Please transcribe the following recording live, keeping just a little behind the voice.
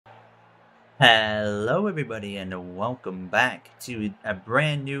Hello, everybody, and welcome back to a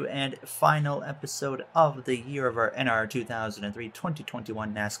brand new and final episode of the year of our NR 2003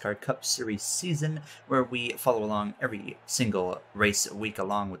 2021 NASCAR Cup Series season, where we follow along every single race week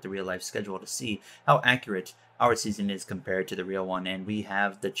along with the real life schedule to see how accurate our season is compared to the real one. And we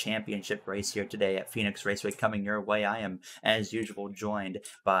have the championship race here today at Phoenix Raceway coming your way. I am, as usual, joined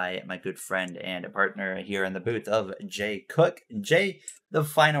by my good friend and partner here in the booth of Jay Cook. Jay, the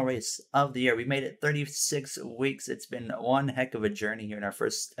final race of the year. We made it 36 weeks. It's been one heck of a journey here in our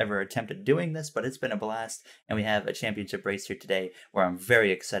first ever attempt at doing this, but it's been a blast. And we have a championship race here today where I'm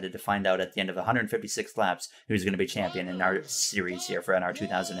very excited to find out at the end of 156 laps who's going to be champion in our series here for NR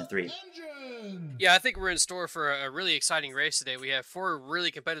 2003. Yeah, I think we're in store for a really exciting race today. We have four really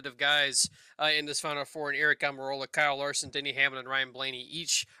competitive guys in this Final Four, and Eric Almirola, Kyle Larson, Denny Hamlin, and Ryan Blaney.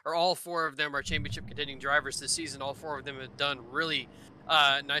 All four of them are championship contending drivers this season. All four of them have done really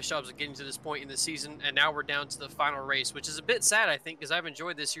nice jobs of getting to this point in the season, and now we're down to the final race, which is a bit sad, I think, because I've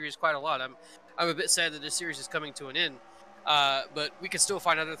enjoyed this series quite a lot. I'm a bit sad that this series is coming to an end. But we can still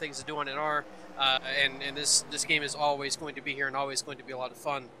find other things to do on NR, and this game is always going to be here and always going to be a lot of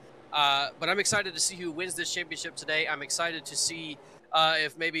fun. But I'm excited to see who wins this championship today. I'm excited to see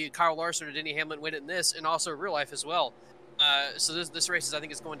if maybe Kyle Larson or Denny Hamlin win it in this, and also real life as well. So this race, I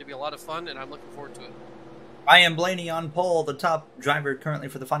think, is going to be a lot of fun, and I'm looking forward to it. I am Blaney on pole, the top driver currently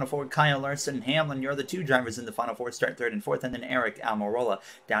for the Final Four. Kyle Larson and Hamlin, you're the two drivers in the Final Four, start third and fourth, and then Eric Almirola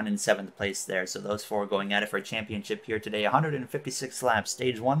down in seventh place there. So those four going at it for a championship here today. 156 laps,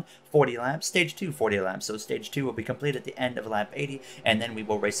 stage 1, 40 laps, stage 2, 40 laps. So stage 2 will be complete at the end of lap 80, and then we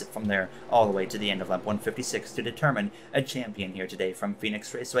will race it from there all the way to the end of lap 156 to determine a champion here today from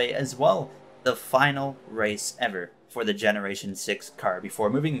Phoenix Raceway as well. The final race ever for the Generation 6 car before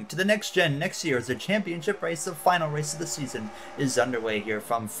moving to the next gen next year as the championship race. The final race of the season is underway here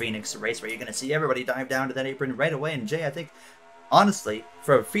from Phoenix Raceway. You're going to see everybody dive down to that apron right away. And Jay, I think, honestly,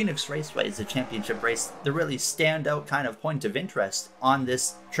 for Phoenix Raceway as a championship race, the really standout kind of point of interest on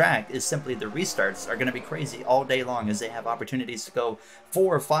this track is simply the restarts are going to be crazy all day long as they have opportunities to go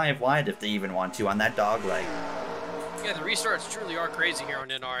 4 or 5 wide if they even want to on that dog leg. Yeah, the restarts truly are crazy here on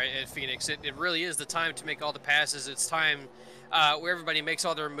NR at Phoenix. It really is the time to make all the passes. It's time where everybody makes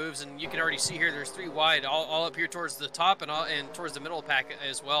all their moves, and you can already see here there's 3 wide, all up here towards the top and towards the middle pack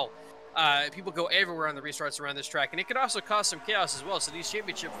as well. People go everywhere on the restarts around this track, and it can also cause some chaos as well. So these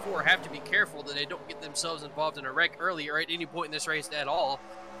championship 4 have to be careful that they don't get themselves involved in a wreck early or at any point in this race at all.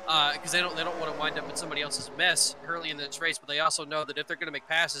 Because they don't want to wind up in somebody else's mess early in this race, but they also know that if they're going to make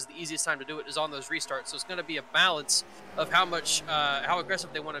passes, the easiest time to do it is on those restarts. So it's going to be a balance of how aggressive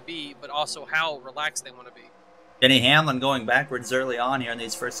they want to be, but also how relaxed they want to be. Denny Hamlin going backwards early on here in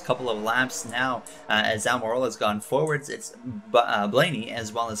these first couple of laps now as Almirola's gone forwards. It's Blaney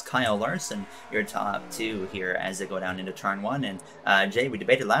as well as Kyle Larson, your top two here as they go down into turn 1. And Jay, we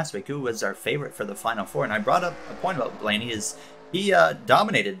debated last week who was our favorite for the Final Four, and I brought up a point about Blaney is he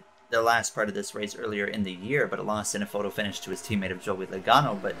dominated the last part of this race earlier in the year, but lost in a photo finish to his teammate of Joey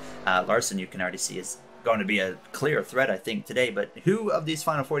Logano. But Larson, you can already see, is going to be a clear threat, I think, today. But who of these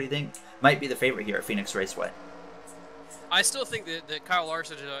Final Four do you think might be the favorite here at Phoenix Raceway? I still think that Kyle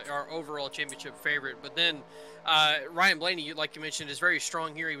Larson is our overall championship favorite, but then Ryan Blaney, like you mentioned, is very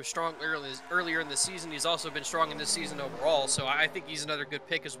strong here. He was strong earlier in the season. He's also been strong in this season overall, so I think he's another good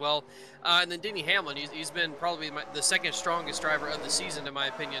pick as well. And then Denny Hamlin, he's been probably the second strongest driver of the season, in my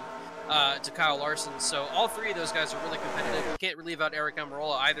opinion, to Kyle Larson. So all 3 of those guys are really competitive. You can't leave out Eric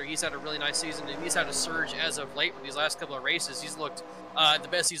Almirola either. He's had a really nice season, and he's had a surge as of late with these last couple of races. He's looked the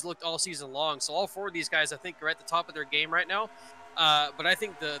best he's looked all season long. So all 4 of these guys, I think, are at the top of their game right now. But I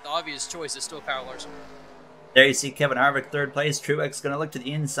think the obvious choice is still Kyle Larson. There you see Kevin Harvick third place. Truex going to look to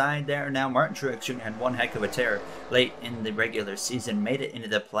the inside there now. Martin Truex Jr. had one heck of a tear late in the regular season, made it into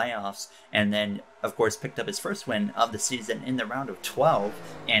the playoffs, and then, of course, picked up his first win of the season in the round of 12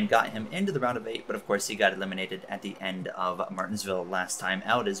 and got him into the round of 8. But, of course, he got eliminated at the end of Martinsville last time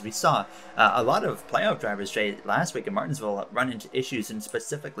out, as we saw a lot of playoff drivers, Jay, last week in Martinsville run into issues, and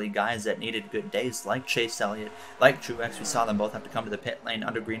specifically guys that needed good days like Chase Elliott, like Truex. We saw them both have to come to the pit lane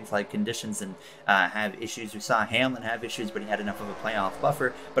under green flag conditions and have issues. We saw Hamlin have issues, but he had enough of a playoff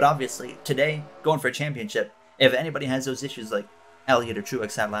buffer. But obviously, today, going for a championship, if anybody has those issues like Elliott or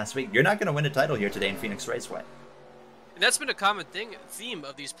Truex had last week, you're not going to win a title here today in Phoenix Raceway. And that's been a common theme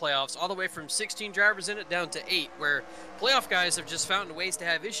of these playoffs, all the way from 16 drivers in it down to 8, where playoff guys have just found ways to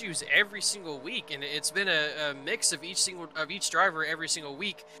have issues every single week, and it's been a mix of each driver every single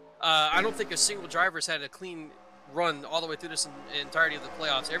week. I don't think a single driver's had a clean run all the way through this entirety of the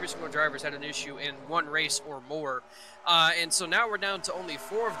playoffs. Every single driver's had an issue in one race or more. And so now we're down to only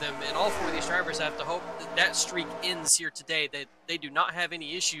 4 of them, and all 4 of these drivers have to hope that that streak ends here today, that they do not have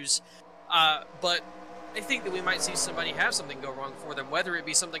any issues. But I think that we might see somebody have something go wrong for them, whether it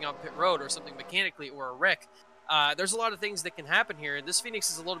be something on pit road or something mechanically or a wreck. There's a lot of things that can happen here, and this Phoenix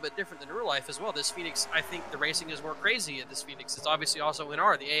is a little bit different than real life as well. This Phoenix, I think the racing is more crazy at this Phoenix. It's obviously also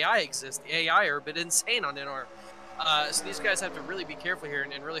NR. The AI exists. The AI are a bit insane on NR. So these guys have to really be careful here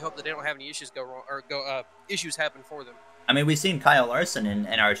and really hope that they don't have any issues go wrong or issues happen for them. I mean, we've seen Kyle Larson in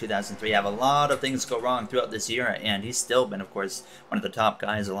NR2003 have a lot of things go wrong throughout this year, and he's still been, of course, one of the top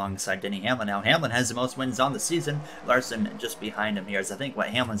guys alongside Denny Hamlin. Now, Hamlin has the most wins on the season. Larson just behind him here is, I think,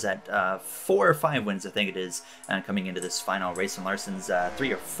 Hamlin's at 4 or 5 wins, I think it is, coming into this final race, and Larson's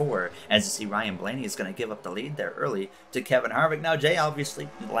 3 or 4, as you see Ryan Blaney is going to give up the lead there early to Kevin Harvick. Now, Jay, obviously,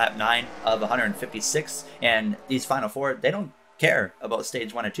 lap 9 of 156, and these final 4, they don't care about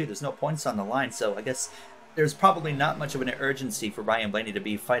stage 1 or 2. There's no points on the line, so I guess there's probably not much of an urgency for Ryan Blaney to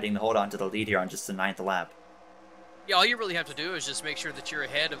be fighting to hold on to the lead here on just the 9th lap. Yeah, all you really have to do is just make sure that you're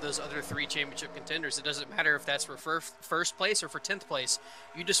ahead of those other 3 championship contenders. It doesn't matter if that's for first place or for 10th place.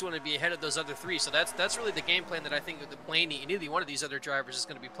 You just want to be ahead of those other 3. So that's really the game plan that I think that Blaney and either one of these other drivers is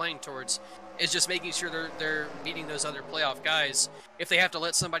going to be playing towards, is just making sure they're beating those other playoff guys. If they have to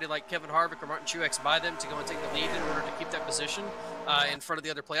let somebody like Kevin Harvick or Martin Truex by them to go and take the lead in order to keep that position in front of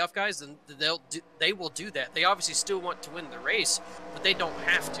the other playoff guys, then they will do that. They obviously still want to win the race, but they don't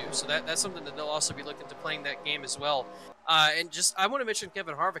have to. So that's something that they'll also be looking to playing that game as well. And just, I want to mention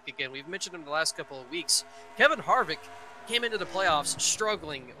Kevin Harvick again. We've mentioned him the last couple of weeks. Kevin Harvick came into the playoffs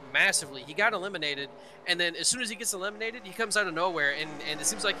struggling massively. He got eliminated, and then as soon as he gets eliminated, he comes out of nowhere, and it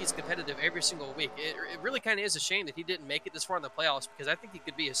seems like he's competitive every single week. It really kind of is a shame that he didn't make it this far in the playoffs, because I think he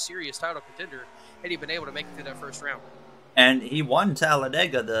could be a serious title contender had he been able to make it through that first round. And he won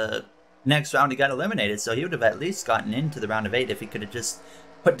Talladega the next round he got eliminated, so he would have at least gotten into the round of 8 if he could have just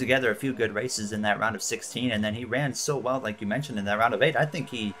put together a few good races in that round of 16, and then he ran so well, like you mentioned, in that round of 8. I think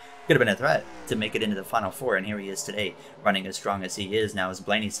he could have been a threat to make it into the final 4, and here he is today, running as strong as he is now, as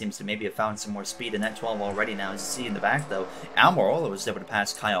Blaney seems to maybe have found some more speed in that 12 already now. As you see in the back, though, Almirola was able to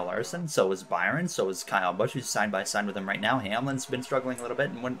pass Kyle Larson, so was Byron, so was Kyle Busch, who's side by side with him right now. Hamlin's been struggling a little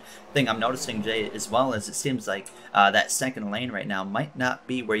bit, and one thing I'm noticing, Jay, as well, is it seems like that second lane right now might not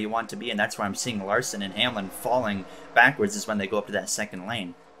be where you want to be, and that's where I'm seeing Larson and Hamlin falling backwards, is when they go up to that second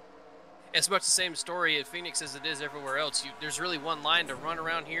lane. It's much the same story at Phoenix as it is everywhere else. There's really one line to run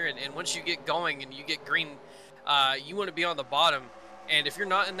around here, and once you get going and you get green, you want to be on the bottom. And if you're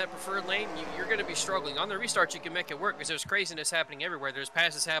not in that preferred lane, you're going to be struggling. On the restart, you can make it work because there's craziness happening everywhere. There's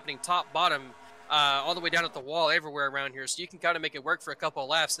passes happening top, bottom, all the way down at the wall everywhere around here. So you can kind of make it work for a couple of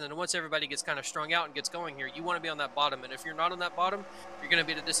laps. And then once everybody gets kind of strung out and gets going here, you want to be on that bottom. And if you're not on that bottom, you're going to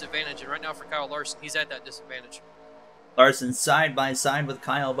be at a disadvantage. And right now for Kyle Larson, he's at that disadvantage. Larson side by side with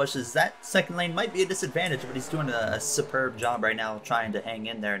Kyle Busch. That second lane might be a disadvantage, but he's doing a superb job right now trying to hang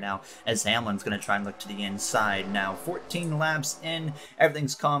in there now, as Hamlin's going to try and look to the inside now. 14 laps in.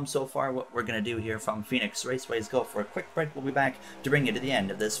 Everything's calm so far. What we're going to do here from Phoenix Raceway is go for a quick break. We'll be back to bring you to the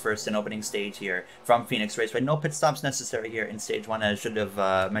end of this first and opening stage here from Phoenix Raceway. No pit stops necessary here in stage 1. As I should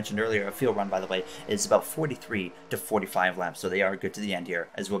have mentioned earlier, a field run, by the way, is about 43 to 45 laps, so they are good to the end here,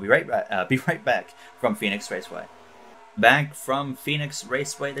 as we'll be right back from Phoenix Raceway. Back from Phoenix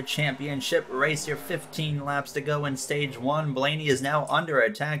Raceway, the championship race here, 15 laps to go in stage 1. Blaney is now under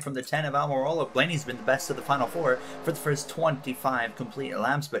attack from the 10 of Almirola. Blaney's been the best of the final 4 for the first 25 complete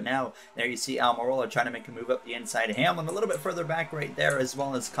laps, but now there you see Almirola trying to make a move up the inside. Hamlin a little bit further back right there, as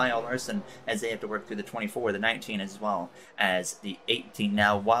well as Kyle Larson, as they have to work through the 24, the 19, as well as the 18.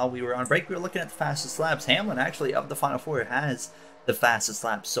 Now, while we were on break, we were looking at the fastest laps. Hamlin, actually, of the final 4, has the fastest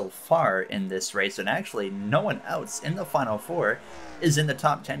lap so far in this race, and actually no one else in the final 4 is in the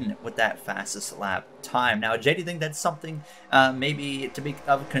top 10 with that fastest lap time. Now, Jay, do you think that's something maybe to be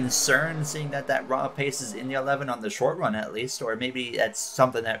of concern, seeing that raw pace is in the 11 on the short run at least, or maybe that's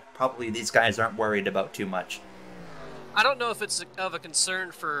something that probably these guys aren't worried about too much? I don't know if it's of a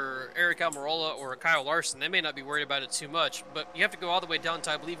concern for Eric Almirola or Kyle Larson. They may not be worried about it too much, but you have to go all the way down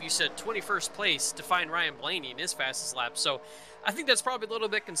to, I believe you said, 21st place to find Ryan Blaney in his fastest lap. So I think that's probably a little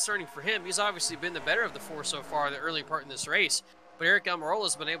bit concerning for him. He's obviously been the better of the 4 so far in the early part in this race, but Eric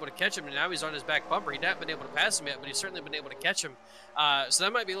Almirola's been able to catch him, and now he's on his back bumper. He's not been able to pass him yet, but he's certainly been able to catch him. So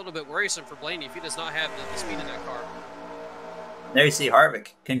that might be a little bit worrisome for Blaney if he does not have the speed in that car. There you see Harvick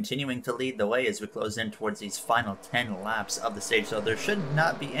continuing to lead the way as we close in towards these final 10 laps of the stage. So there should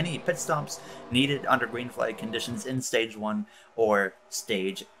not be any pit stops needed under green flag conditions in stage 1 or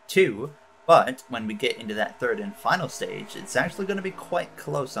stage 2. But when we get into that third and final stage, it's actually going to be quite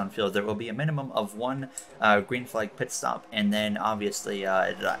close on field. There will be a minimum of one green flag pit stop, and then obviously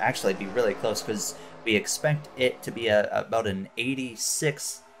it'll actually be really close because we expect it to be about an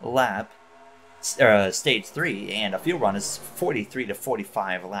 86 lap stage 3, and a field run is 43 to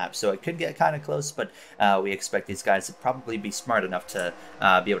 45 laps, so it could get kind of close, but we expect these guys to probably be smart enough to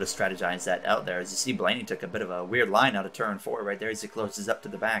be able to strategize that out there. As you see, Blaney took a bit of a weird line out of turn 4 right there as he closes up to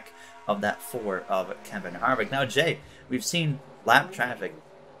the back of that 4 of Kevin Harvick. Now, Jay, we've seen lap traffic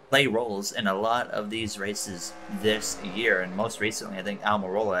play roles in a lot of these races this year, and most recently, I think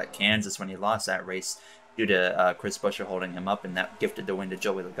Almirola at Kansas, when he lost that race due to Chris Buescher holding him up, and that gifted the win to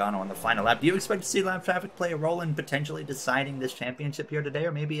Joey Logano on the final lap. Do you expect to see lap traffic play a role in potentially deciding this championship here today,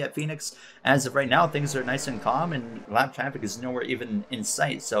 or maybe at Phoenix? As of right now, things are nice and calm, and lap traffic is nowhere even in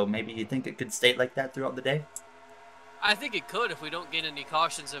sight, so maybe you think it could stay like that throughout the day? I think it could if we don't get any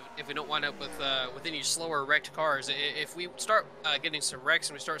cautions, if we don't wind up with any slower wrecked cars. If we start getting some wrecks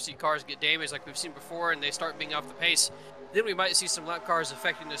and we start to see cars get damaged like we've seen before and they start being off the pace, then we might see some lap cars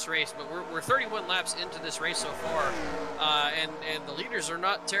affecting this race. But we're 31 laps into this race so far, and the leaders are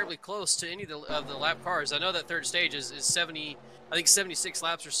not terribly close to any of the lap cars. I know that third stage is 70, I think 76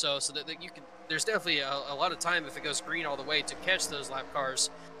 laps or so, so that you can. There's definitely a lot of time if it goes green all the way to catch those lap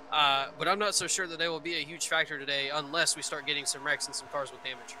cars. But I'm not so sure that they will be a huge factor today unless we start getting some wrecks and some cars with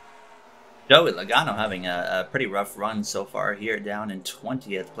damage. Joey Logano having a pretty rough run so far here, down in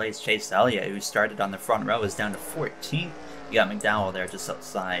 20th place. Chase Elliott, who started on the front row, is down to 14th. You got McDowell there just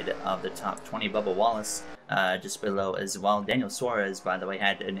outside of the top 20. Bubba Wallace just below as well. Daniel Suarez, by the way,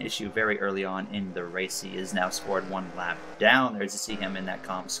 had an issue very early on in the race. He has now scored 1 lap down. There's to see him in that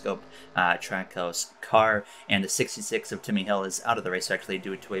CommScope Trackhouse car. And the 66 of Timmy Hill is out of the race actually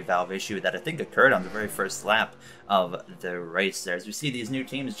due to a valve issue that I think occurred on the very first lap of the race there. As we see these new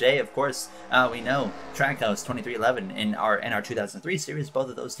teams, Jay, of course, we know Trackhouse 2311 in our NR2003 series. Both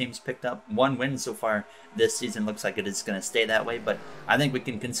of those teams picked up 1 win so far this season. Looks like it is going to stay that way, but I think we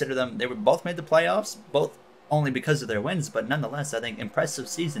can consider them. They were both made the playoffs, both only because of their wins, but nonetheless, I think impressive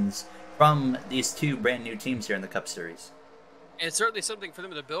seasons from these 2 brand new teams here in the Cup Series. And certainly something for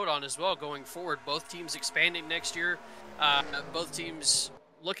them to build on as well going forward. Both teams expanding next year. Both teams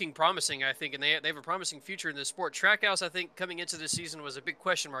looking promising, I think, and they have a promising future in the sport. Trackhouse, I think, coming into this season was a big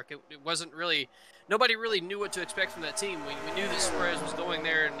question mark. It wasn't really, nobody really knew what to expect from that team. We knew that Suarez was going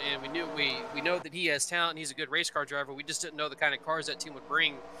there, and we know that he has talent. And he's a good race car driver. We just didn't know the kind of cars that team would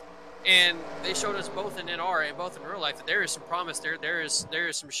bring. And they showed us both in NR and both in real life that there is some promise there. There is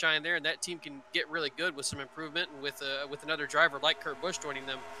some shine there, and that team can get really good with some improvement and with another driver like Kurt Busch joining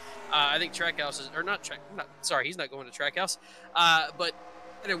them. I think Trackhouse is, or not sorry, he's not going to Trackhouse. But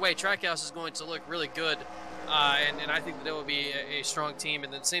either way, Trackhouse is going to look really good, and I think that it will be a strong team.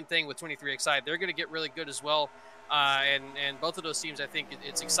 And then same thing with 23XI. They're going to get really good as well. And both of those teams, I think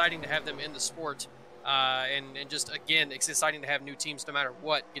it's exciting to have them in the sport. And just, again, it's exciting to have new teams no matter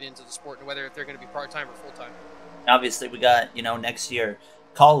what get into the sport, and whether if they're going to be part-time or full-time. Obviously, we got, next year,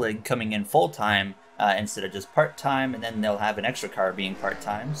 Colleague coming in full-time instead of just part-time, and then they'll have an extra car being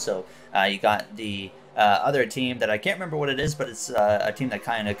part-time. So you got the other team that I can't remember what it is, but it's a team that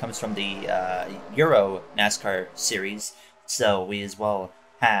kind of comes from the Euro NASCAR series. So we as well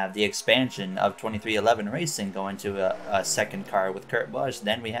have the expansion of 2311 Racing going to a second car with Kurt Busch.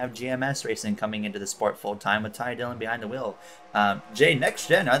 Then we have GMS Racing coming into the sport full-time with Ty Dillon behind the wheel. Jay, next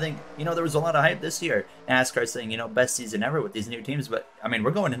gen, I think, there was a lot of hype this year. NASCAR saying, best season ever with these new teams. But, I mean, we're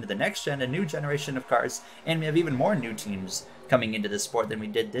going into the next gen, a new generation of cars, and we have even more new teams coming into the sport than we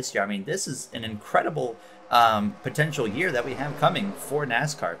did this year. I mean, this is an incredible potential year that we have coming for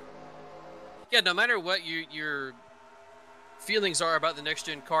NASCAR. Yeah, no matter what your feelings are about the next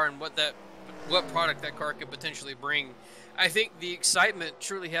gen car and what product that car could potentially bring, I think the excitement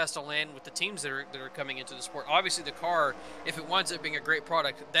truly has to land with the teams that are coming into the sport. Obviously, the car, if it winds up being a great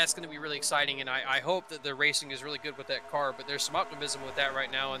product, that's going to be really exciting, and I hope that the racing is really good with that car. But there's some optimism with that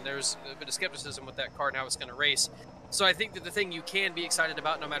right now, and there's a bit of skepticism with that car and how it's going to race. So I think that the thing you can be excited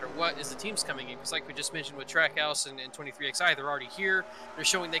about no matter what is the teams coming in. Because like we just mentioned with Trackhouse and 23XI, they're already here. They're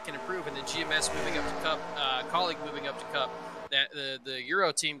showing they can improve. And then GMS moving up to Cup, Colleague moving up to Cup. The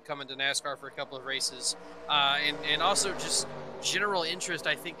Euro team coming to NASCAR for a couple of races. And also just general interest,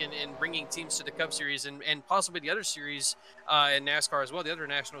 I think, in bringing teams to the Cup Series and possibly the other series in NASCAR as well, the other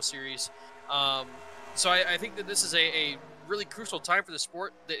national series. So I think that this is a really crucial time for the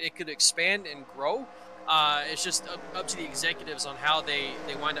sport, that it could expand and grow. It's just up to the executives on how they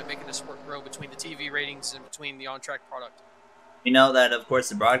wind up making the sport grow between the TV ratings and between the on-track product. You know that, of course,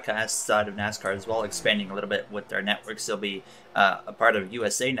 the broadcast side of NASCAR is well expanding a little bit with their networks. They'll be a part of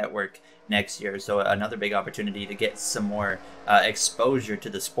USA Network next year, so another big opportunity to get some more exposure to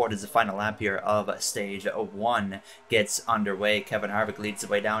the sport as the final lap here of Stage 1 gets underway. Kevin Harvick leads the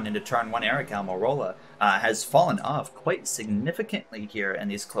way down into Turn 1. Eric Almirola has fallen off quite significantly here in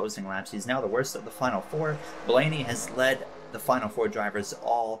these closing laps. He's now the worst of the final four. Blaney has led the final four drivers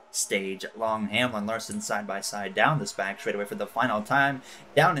all stage long. Hamlin, Larson side by side down this back straightaway for the final time,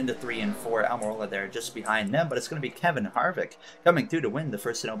 down into 3 and 4. Almirola there just behind them, but it's going to be Kevin Harvick coming through to win the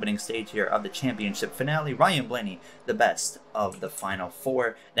first and opening stage here of the championship finale. Ryan Blaney, the best of the final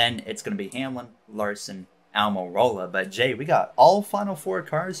four. Then it's going to be Hamlin, Larson, Almirola. But Jay, we got all final four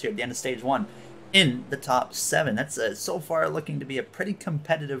cars here at the end of stage 1 in the top 7. That's so far looking to be a pretty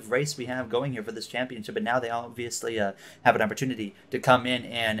competitive race we have going here for this championship, and now they obviously have an opportunity to come in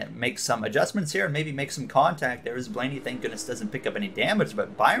and make some adjustments here and maybe make some contact. There is Blaney, thank goodness, doesn't pick up any damage,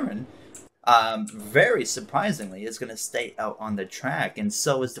 but Byron, very surprisingly, is going to stay out on the track, and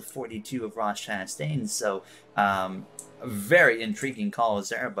so is the 42 of Ross Chastain. So very intriguing calls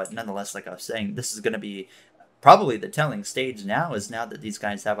there, but nonetheless, like I was saying, this is going to be probably the telling stage now that these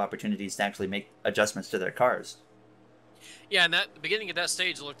guys have opportunities to actually make adjustments to their cars. Yeah, and the beginning of that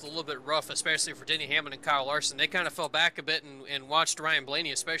stage looked a little bit rough, especially for Denny Hamlin and Kyle Larson. They kind of fell back a bit and watched Ryan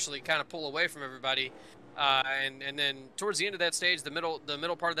Blaney especially kind of pull away from everybody. And then towards the end of that stage, the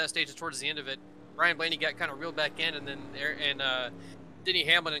middle part of that stage is towards the end of it, Ryan Blaney got kind of reeled back in, and then Denny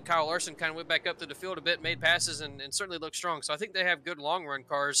Hamlin and Kyle Larson kind of went back up to the field a bit, made passes, and certainly looked strong. So I think they have good long-run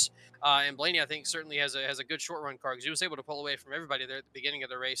cars. And Blaney, I think, certainly has a good short-run car because he was able to pull away from everybody there at the beginning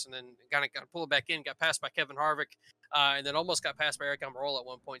of the race, and then kind of got pulled back in, got passed by Kevin Harvick, and then almost got passed by Eric Almirola at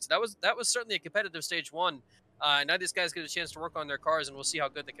one point. So that was certainly a competitive stage 1. Now these guys get a chance to work on their cars, and we'll see how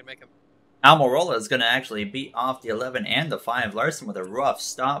good they can make them. Almirola is going to actually beat off the 11 and the 5 Larson with a rough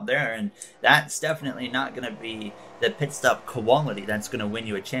stop there, and that's definitely not going to be the pit stop quality that's going to win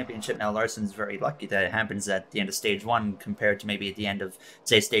you a championship. Now, Larson's very lucky that it happens at the end of stage 1 compared to maybe at the end of,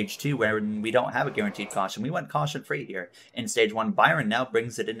 say, stage 2, where we don't have a guaranteed caution. We went caution-free here in stage 1. Byron now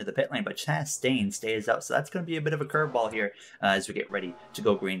brings it into the pit lane, but Chastain stays out, so that's going to be a bit of a curveball here as we get ready to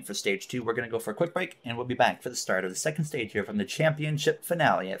go green for stage 2. We're going to go for a quick break, and we'll be back for the start of the second stage here from the championship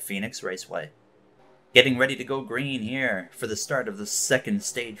finale at Phoenix Raceway. Getting ready to go green here for the start of the second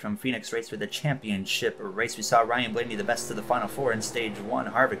stage from Phoenix Raceway, the championship race. We saw Ryan Blaney the best of the final four in stage 1.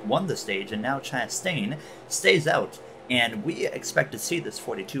 Harvick won the stage, and now Chastain stays out. And we expect to see this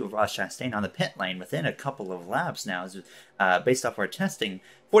 42 of Ross Chastain on the pit lane within a couple of laps now. Based off our testing,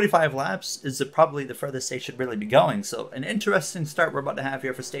 45 laps is probably the furthest they should really be going. So an interesting start we're about to have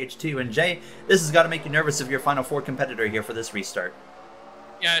here for stage 2. And Jay, this has got to make you nervous of your final four competitor here for this restart.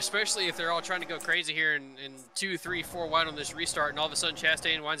 Yeah, especially if they're all trying to go crazy here and 2, 3, 4 wide on this restart, and all of a sudden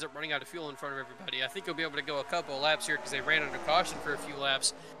Chastain winds up running out of fuel in front of everybody. I think he'll be able to go a couple of laps here because they ran under caution for a few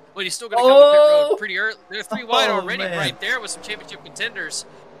laps. But he's still going to come to pit road pretty early. They're 3 wide already right there with some championship contenders.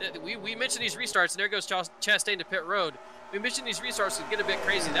 We mentioned these restarts, and there goes Chastain to pit road. We mentioned these restarts would get a bit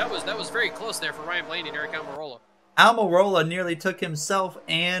crazy. That was very close there for Ryan Blaney and Eric Almirola. Almirola nearly took himself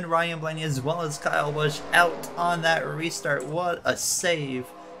and Ryan Blaney as well as Kyle Busch out on that restart. What a save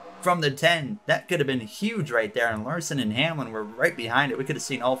from the 10. That could have been huge right there, and Larson and Hamlin were right behind it. We could have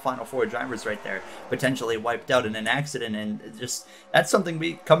seen all final four drivers right there potentially wiped out in an accident, and just that's something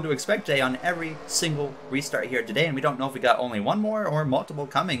we come to expect, Jay, on every single restart here today. And we don't know if we got only one more or multiple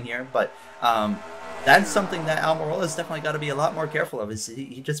coming here, but that's something that Almirola's definitely got to be a lot more careful of.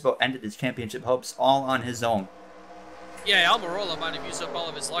 He just about ended his championship hopes all on his own. Yeah, Almirola might have used up all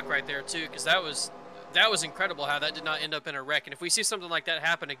of his luck right there too, because that was incredible how that did not end up in a wreck. And if we see something like that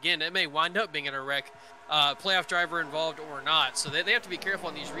happen again, it may wind up being in a wreck, playoff driver involved or not. So they have to be careful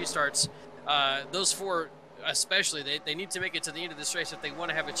on these restarts. Those 4 especially, they need to make it to the end of this race if they want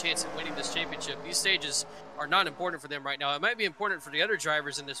to have a chance at winning this championship. These stages are not important for them right now. It might be important for the other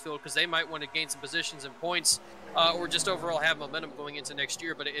drivers in this field because they might want to gain some positions and points or just overall have momentum going into next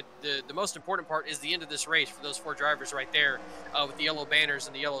year. But the most important part is the end of this race for those 4 drivers right there with the yellow banners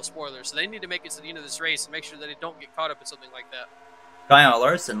and the yellow spoilers. So they need to make it to the end of this race and make sure that they don't get caught up in something like that. Kyle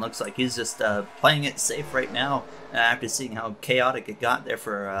Larson looks like he's just playing it safe right now after seeing how chaotic it got there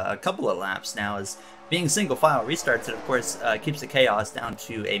for a couple of laps now. As being single file restarts, it of course keeps the chaos down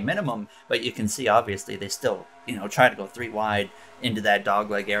to a minimum, but you can see obviously they still try to go 3 wide into that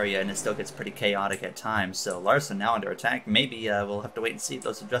dogleg area, and it still gets pretty chaotic at times. So Larson now under attack. Maybe we'll have to wait and see if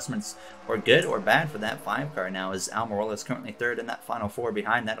those adjustments were good or bad for that 5 car now, as Almirola is currently 3rd in that final 4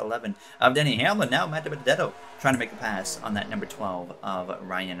 behind that 11 of Denny Hamlin. Now Matt DiBenedetto trying to make a pass on that number 12 of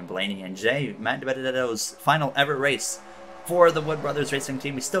Ryan Blaney. And Jay, Matt DiBenedetto's final ever race for the Wood Brothers Racing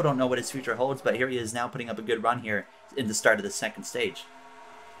team. We still don't know what his future holds, but here he is now putting up a good run here in the start of the second stage.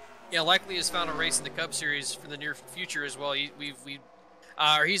 Yeah, likely has found a race in the Cup Series for the near future as well.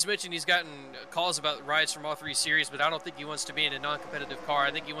 He's mentioned he's gotten calls about rides from all three series, but I don't think he wants to be in a non-competitive car.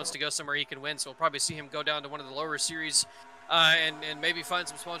 I think he wants to go somewhere he can win, so we'll probably see him go down to one of the lower series and maybe find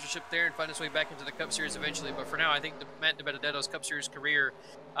some sponsorship there and find his way back into the Cup Series eventually. But for now, I think Matt DiBenedetto's Cup Series career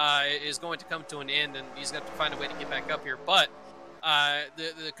is going to come to an end, and he's going to have to find a way to get back up here. But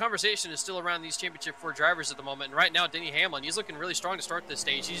the conversation is still around these Championship 4 drivers at the moment. And right now, Denny Hamlin, he's looking really strong to start this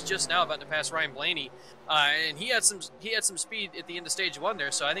stage. He's just now about to pass Ryan Blaney, and he had some speed at the end of stage 1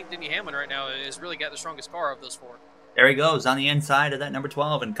 there. So I think Denny Hamlin right now has really got the strongest car of those 4. There he goes on the inside of that number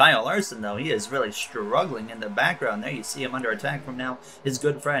 12. And Kyle Larson, though, he is really struggling in the background. There you see him under attack from now his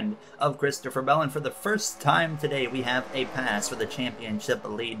good friend of Christopher Bell. And for the first time today, we have a pass for the championship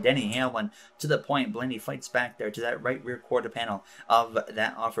lead. Denny Hamlin to the point. Blaney fights back there to that right rear quarter panel of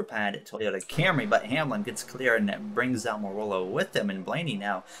that offer pad Toyota Camry. But Hamlin gets clear and brings Almirola with him. And Blaney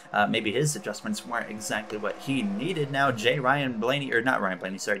now, maybe his adjustments weren't exactly what he needed. Now Denny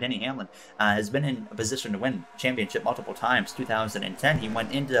Hamlin has been in a position to win championship multiple times. 2010, he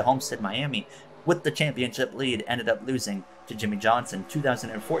went into Homestead, Miami with the championship lead, ended up losing to Jimmy Johnson.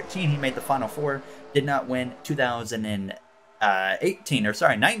 2014, he made the Final Four, did not win. 19,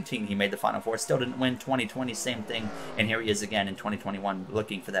 he made the Final Four, still didn't win. 2020, same thing, and here he is again in 2021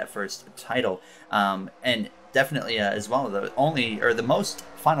 looking for that first title. And definitely as well, the most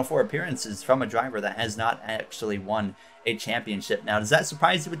Final Four appearances from a driver that has not actually won a championship. Now, does that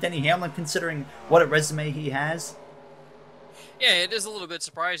surprise you with Denny Hamlin, considering what a resume he has? Yeah, it is a little bit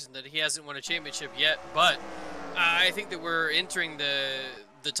surprising that he hasn't won a championship yet, but I think that we're entering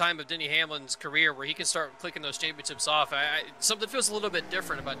the time of Denny Hamlin's career where he can start clicking those championships off. Something feels a little bit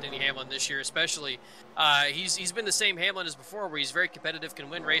different about Denny Hamlin this year, especially. He's been the same Hamlin as before, where he's very competitive,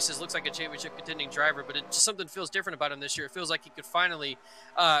 can win races, looks like a championship contending driver, but something feels different about him this year. It feels like he could finally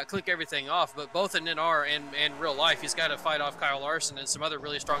click everything off, but both in NR and real life, he's got to fight off Kyle Larson and some other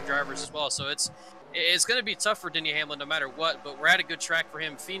really strong drivers as well. So it's going to be tough for Denny Hamlin no matter what, but we're at a good track for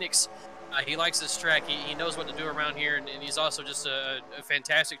him. Phoenix, he likes this track. He knows what to do around here, and he's also just a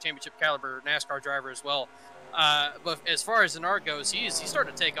fantastic championship caliber NASCAR driver as well. But as far as NR goes, he's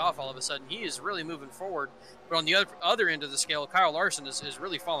starting to take off all of a sudden. He is really moving forward. But on the other end of the scale, Kyle Larson is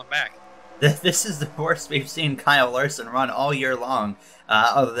really falling back. This is the worst we've seen Kyle Larson run all year long,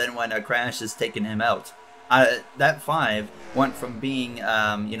 other than when a crash has taken him out. That 5 went from being,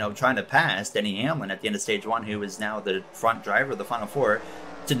 trying to pass Denny Hamlin at the end of stage 1, who is now the front driver of the Final Four,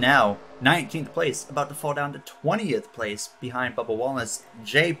 to now 19th place, about to fall down to 20th place behind Bubba Wallace.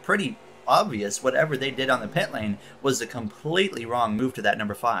 Jay, pretty obvious whatever they did on the pit lane was a completely wrong move to that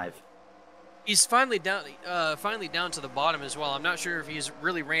number 5. He's finally down to the bottom as well. I'm not sure if he's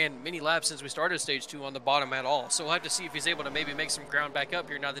really ran many laps since we started stage 2 on the bottom at all. So we'll have to see if he's able to maybe make some ground back up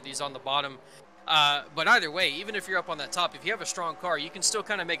here now that he's on the bottom. But either way, even if you're up on that top, if you have a strong car, you can still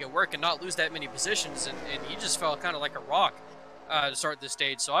kind of make it work and not lose that many positions. And he just fell kind of like a rock to start this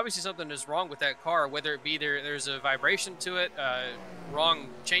stage. So obviously something is wrong with that car, whether it be there's a vibration to it, wrong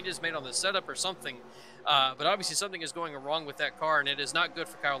changes made on the setup or something. But obviously something is going wrong with that car, and it is not good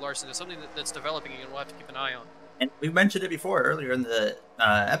for Kyle Larson. It's something that's developing, and we'll have to keep an eye on. And we mentioned it before earlier in the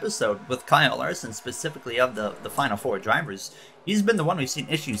episode with Kyle Larson, specifically of the Final Four drivers. He's been the one we've seen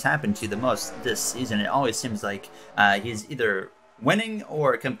issues happen to the most this season. It always seems like he's either winning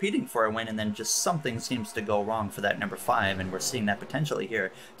or competing for a win, and then just something seems to go wrong for that number 5, and we're seeing that potentially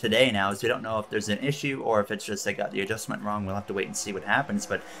here today now, as we don't know if there's an issue or if it's just they got the adjustment wrong. We'll have to wait and see what happens.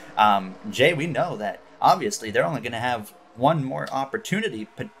 But Jay, we know that obviously they're only going to have one more opportunity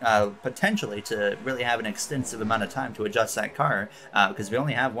potentially to really have an extensive amount of time to adjust that car, because we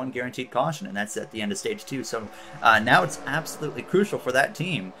only have one guaranteed caution, and that's at the end of stage 2. So now it's absolutely crucial for that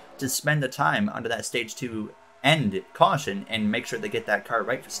team to spend the time under that stage 2 end caution and make sure they get that car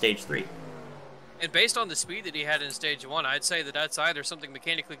right for stage 3. And based on the speed that he had in stage 1, I'd say that's either something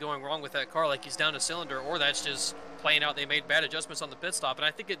mechanically going wrong with that car, like he's down a cylinder, or that's just playing out. They made bad adjustments on the pit stop, and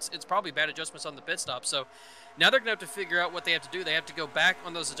I think it's probably bad adjustments on the pit stop. So now they're going to have to figure out what they have to do. They have to go back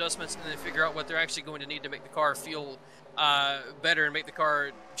on those adjustments and then figure out what they're actually going to need to make the car feel better and make the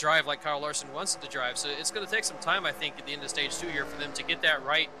car drive like Kyle Larson wants it to drive. So it's going to take some time, I think, at the end of stage 2 here for them to get that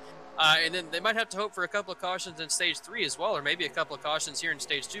right. And then they might have to hope for a couple of cautions in stage 3 as well, or maybe a couple of cautions here in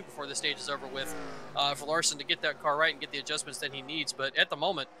stage 2 before the stage is over with, for Larson to get that car right and get the adjustments that he needs. But at the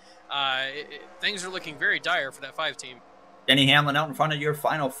moment, things are looking very dire for that 5 team. Denny Hamlin out in front of your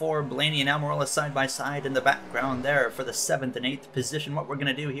final four. Blaney and Almirola side by side in the background there for the 7th and 8th position. What we're going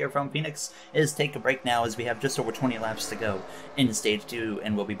to do here from Phoenix is take a break now as we have just over 20 laps to go in Stage 2,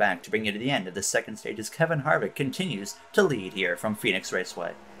 and we'll be back to bring you to the end of the second stage as Kevin Harvick continues to lead here from Phoenix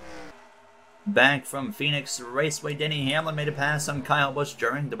Raceway. Back from Phoenix Raceway, Denny Hamlin made a pass on Kyle Busch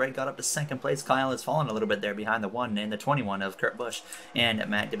during the break, got up to second place. Kyle has fallen a little bit there behind the 1 and the 21 of Kurt Busch and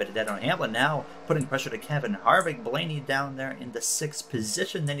Matt DiBenedetto. Hamlin now putting pressure to Kevin Harvick. Blaney down there in the 6th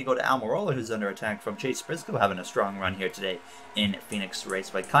position. Then you go to Almirola, who's under attack from Chase Briscoe, having a strong run here today in Phoenix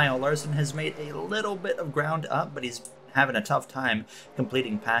Raceway. Kyle Larson has made a little bit of ground up, but he's having a tough time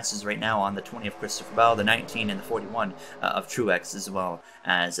completing passes right now on the 20 of Christopher Bell, the 19 and the 41 of Truex, as well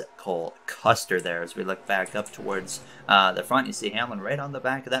as Cole Custer there. As we look back up towards the front, you see Hamlin right on the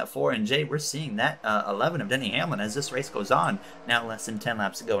back of that 4. And Jay, we're seeing that 11 of Denny Hamlin as this race goes on. Now less than 10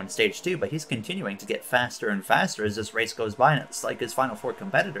 laps to go in Stage 2, but he's continuing to get faster and faster as this race goes by. And it's like his final 4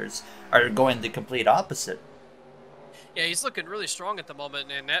 competitors are going the complete opposite. Yeah, he's looking really strong at the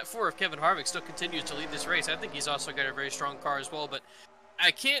moment, and that 4 of Kevin Harvick still continues to lead this race. I think he's also got a very strong car as well, but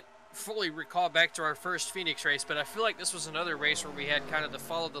I can't fully recall back to our first Phoenix race, but I feel like this was another race where we had kind of the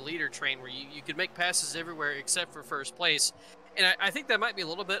follow the leader train where you could make passes everywhere except for first place. And I think that might be a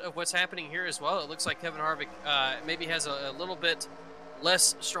little bit of what's happening here as well. It looks like Kevin Harvick maybe has a little bit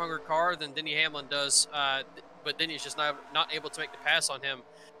less stronger car than Denny Hamlin does, but Denny's just not able to make the pass on him.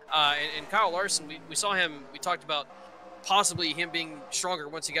 And Kyle Larson, we saw him, we talked about possibly him being stronger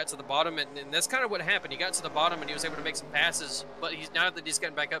once he got to the bottom, and that's kind of what happened. He got to the bottom and he was able to make some passes, but now that he's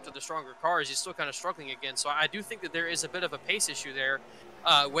gotten back up to the stronger cars, he's still kind of struggling again. So I do think that there is a bit of a pace issue there,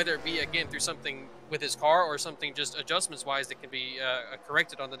 whether it be again through something with his car or something just adjustments wise that can be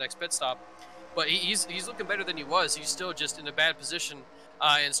corrected on the next pit stop. But he's looking better than he was. He's still just in a bad position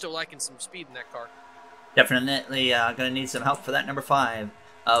and still lacking some speed in that car. Definitely going to need some help for that number 5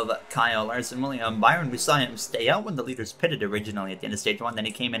 of Kyle Larson. William Byron, we saw him stay out when the leaders pitted originally at the end of Stage 1, then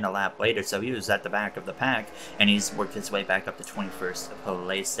he came in a lap later, so he was at the back of the pack, and he's worked his way back up to 21st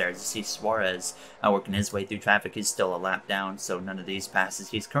place there. As you see Suarez working his way through traffic, he's still a lap down, so none of these passes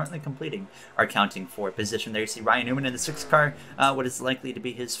he's currently completing are counting for position there. You see Ryan Newman in the 6th car, what is likely to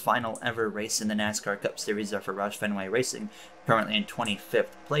be his final ever race in the NASCAR Cup Series for Roush Fenway Racing, currently in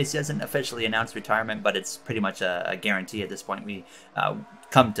 25th place. He hasn't officially announced retirement, but it's pretty much a guarantee at this point. We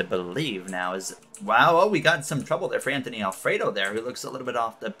come to believe now is, wow, oh, we got some trouble there for Anthony Alfredo there, who looks a little bit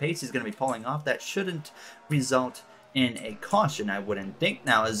off the pace. He's going to be pulling off. That shouldn't result in a caution, I wouldn't think.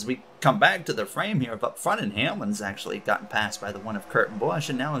 Now, as we come back to the frame here up front, and Hamlin's actually gotten passed by the 1 of Kurt Busch,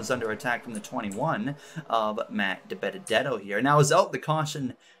 and now is under attack from the 21 of Matt DiBenedetto here. Now, as out, the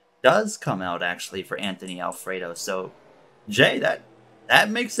caution does come out actually for Anthony Alfredo. So, Jay, that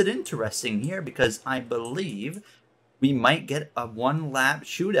makes it interesting here, because I believe we might get a 1-lap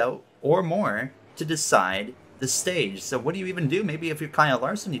shootout or more to decide the stage. So what do you even do? Maybe if you're Kyle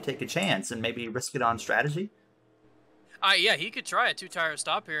Larson, you take a chance and maybe risk it on strategy? Yeah, he could try a 2-tire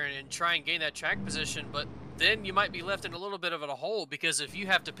stop here and try and gain that track position, but then you might be left in a little bit of a hole, because if you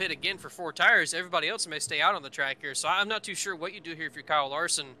have to pit again for 4 tires, everybody else may stay out on the track here. So I'm not too sure what you do here if you're Kyle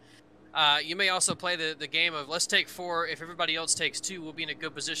Larson. You may also play the game of let's take 4. If everybody else takes 2, we'll be in a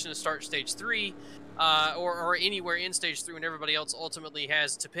good position to start Stage 3, or anywhere in Stage 3 when everybody else ultimately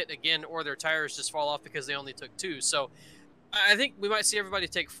has to pit again, or their tires just fall off because they only took 2. So I think we might see everybody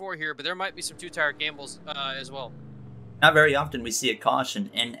take 4 here, but there might be some 2-tire gambles as well. Not very often we see a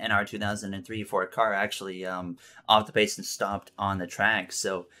caution in NR2003 for a car actually off the pace and stopped on the track.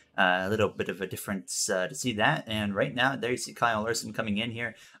 So a little bit of a difference to see that. And right now, there you see Kyle Larson coming in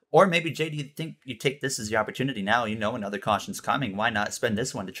here. Or maybe, Jay, do you think you take this as the opportunity now? You know another caution's coming. Why not spend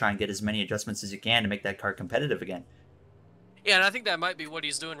this one to try and get as many adjustments as you can to make that car competitive again? Yeah, and I think that might be what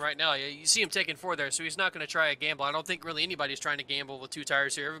he's doing right now. You see him taking 4 there, so he's not going to try a gamble. I don't think really anybody's trying to gamble with 2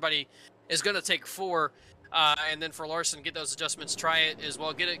 tires here. Everybody is going to take 4, and then for Larson, get those adjustments, try it as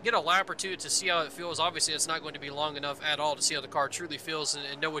well. Get a lap or 2 to see how it feels. Obviously, it's not going to be long enough at all to see how the car truly feels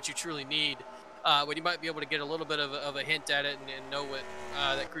and know what you truly need. But you might be able to get a little bit of a hint at it and know what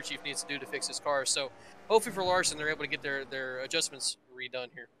that crew chief needs to do to fix his car. So hopefully for Larson, they're able to get their adjustments redone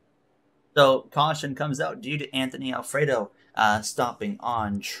here. So caution comes out due to Anthony Alfredo stopping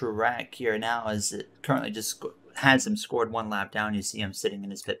on track here now, as it currently just has him scored 1 lap down. You see him sitting in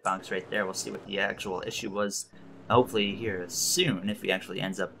his pit box right there. We'll see what the actual issue was hopefully here soon if he actually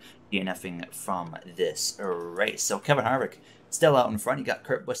ends up DNFing from this race. So Kevin Harvick still out in front. You got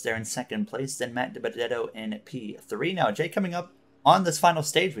Kurt Busch there in 2nd place, then Matt DiBenedetto in P3. Now, Jay, coming up on this final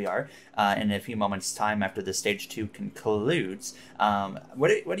stage we are in a few moments time after the stage 2 concludes. What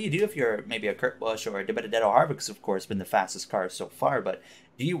do you do if you're maybe a Kurt Busch or a De Benedetto? Harvick's of course been the fastest car so far, but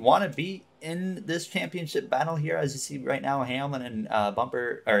do you want to be in this championship battle here as you see right now? Hamlin and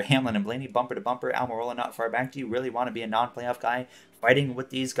Hamlin and Blaney bumper to bumper, Almirola not far back. Do you really want to be a non-playoff guy fighting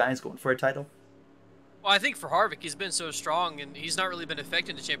with these guys going for a title? Well, I think for Harvick, he's been so strong, and he's not really been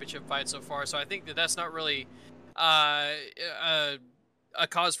affected in the championship fight so far. So I think that that's not really uh, a, a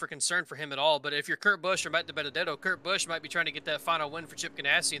cause for concern for him at all. But if you're Kurt Busch or Matt DiBenedetto, Kurt Busch might be trying to get that final win for Chip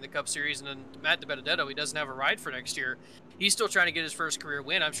Ganassi in the Cup Series, and then Matt DiBenedetto, he doesn't have a ride for next year. He's still trying to get his first career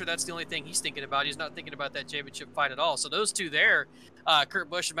win. I'm sure that's the only thing he's thinking about. He's not thinking about that championship fight at all. So those two there, Kurt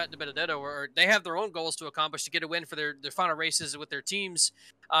Busch and Matt DiBenedetto, they have their own goals to accomplish to get a win for their final races with their teams.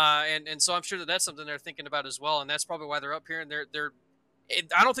 And so I'm sure that that's something they're thinking about as well. And that's probably why they're up here. And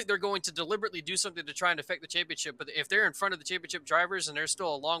I don't think they're going to deliberately do something to try and affect the championship. But if they're in front of the championship drivers and there's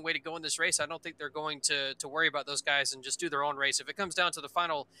still a long way to go in this race, I don't think they're going to worry about those guys and just do their own race. If it comes down to the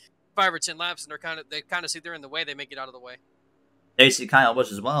final 5 or 10 laps and they kind of see they're in the way, they may get out of the way. There you see Kyle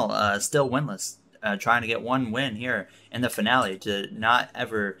Busch as well, still winless. Trying to get one win here in the finale to not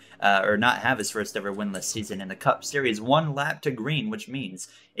ever or not have his first ever winless season in the Cup Series. 1 lap to green, which means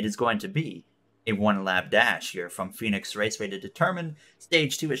it is going to be a 1-lap dash here from Phoenix Raceway to determine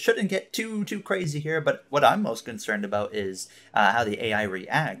stage 2. It shouldn't get too crazy here, but what I'm most concerned about is how the AI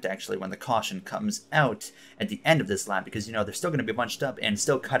react actually when the caution comes out at the end of this lap, because you know they're still going to be bunched up and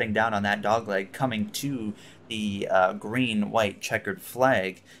still cutting down on that dogleg coming to the green, white checkered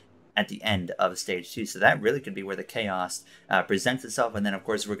flag at the end of stage 2. So that really could be where the chaos presents itself. And then, of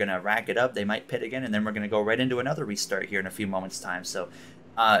course, we're going to rack it up. They might pit again, and then we're going to go right into another restart here in a few moments' time. So,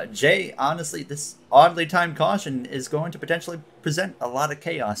 Jay, honestly, this oddly timed caution is going to potentially present a lot of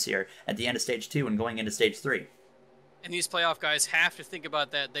chaos here at the end of stage 2 and going into stage 3. And these playoff guys have to think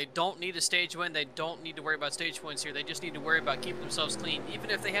about that. They don't need a stage win. They don't need to worry about stage points here. They just need to worry about keeping themselves clean.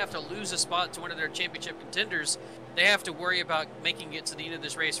 Even if they have to lose a spot to one of their championship contenders, they have to worry about making it to the end of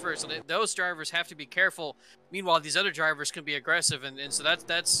this race first. So those drivers have to be careful. Meanwhile, these other drivers can be aggressive. And so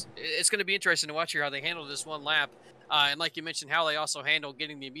it's going to be interesting to watch here how they handle this 1 lap. And like you mentioned, how they also handle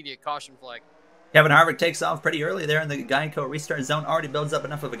getting the immediate caution flag. Kevin Harvick takes off pretty early there in the Geico restart zone. Already builds up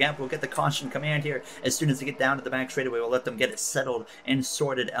enough of a gap. We'll get the caution command here. As soon as they get down to the back straightaway, we'll let them get it settled and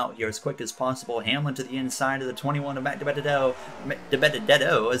sorted out here as quick as possible. Hamlin to the inside of the 21 of Matt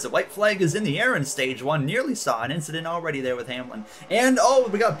DiBenedetto as the white flag is in the air in stage 1. Nearly saw an incident already there with Hamlin. And, oh,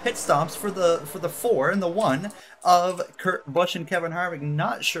 we got pit stops for the 4 and the 1 of Kurt Busch and Kevin Harvick.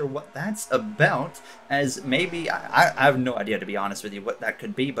 Not sure what that's about, as maybe, I have no idea to be honest with you what that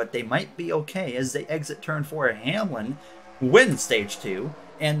could be, but they might be okay as they exit turn 4. Hamlin wins stage 2,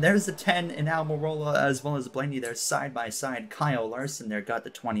 and there's the 10 in Almirola as well as Blaney there side by side. Kyle Larson there got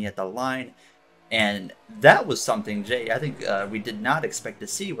the 20 at the line, and that was something, Jay, I think we did not expect to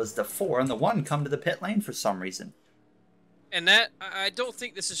see, was the 4 and the 1 come to the pit lane for some reason. And that, I don't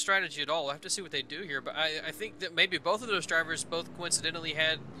think this is strategy at all. We'll have to see what they do here. But I think that maybe both of those drivers both coincidentally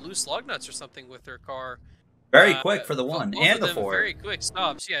had loose lug nuts or something with their car. Very quick for the 1 both and of the them 4. Very quick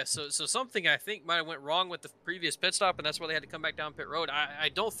stops, yeah. So something I think might have went wrong with the previous pit stop, and that's why they had to come back down pit road. I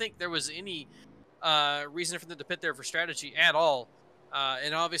don't think there was any reason for them to pit there for strategy at all.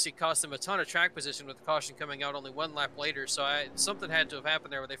 And obviously cost them a ton of track position with the caution coming out only 1 lap later. So something had to have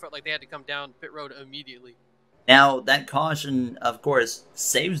happened there where they felt like they had to come down pit road immediately. Now, that caution, of course,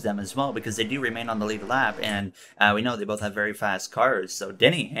 saves them as well because they do remain on the lead lap, and we know they both have very fast cars. So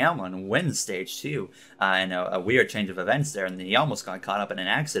Denny Hamlin wins stage 2 in a weird change of events there, and he almost got caught up in an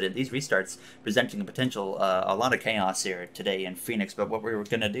accident. These restarts presenting a potential, a lot of chaos here today in Phoenix, but what we're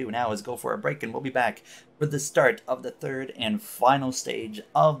going to do now is go for a break, and we'll be back for the start of the 3rd and final stage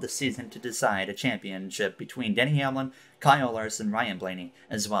of the season to decide a championship between Denny Hamlin, Kyle Larson, Ryan Blaney,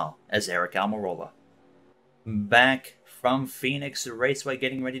 as well as Aric Almirola. Back from Phoenix Raceway,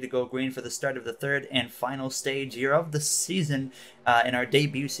 getting ready to go green for the start of the 3rd and final stage here of the season, in our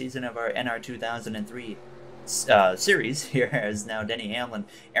debut season of our NR2003 series. Here is now Denny Hamlin,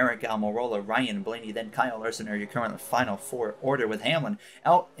 Aric Almirola, Ryan Blaney, then Kyle Larson are your current final 4 order, with Hamlin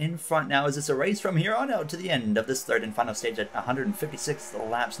out in front now as it's a race from here on out to the end of this 3rd and final stage at 156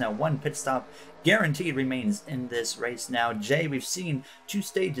 laps. Now 1 pit stop guaranteed remains in this race. Now, Jay, we've seen 2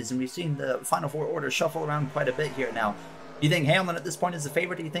 stages and we've seen the final 4 order shuffle around quite a bit here. Now, do you think Hamlin at this point is the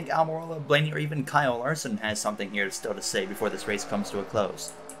favorite? Do you think Almirola, Blaney, or even Kyle Larson has something here still to say before this race comes to a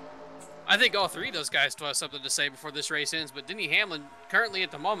close? I think all 3 of those guys still have something to say before this race ends, but Denny Hamlin, currently at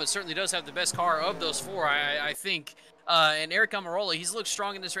the moment, certainly does have the best car of those 4. I think And Eric Almirola, he's looked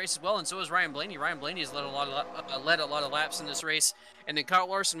strong in this race as well, and so has Ryan Blaney. Ryan Blaney has led a lot of laps in this race, and then Kyle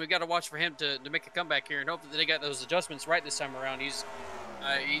Larson, we've got to watch for him to make a comeback here and hope that they got those adjustments right this time around.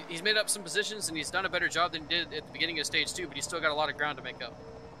 He's made up some positions and he's done a better job than he did at the beginning of stage 2, but he's still got a lot of ground to make up.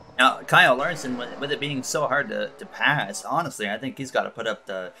 Now, Kyle Larson, with it being so hard to pass, honestly, I think he's got to put up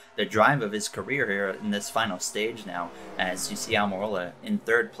the drive of his career here in this final stage now. As you see Almirola in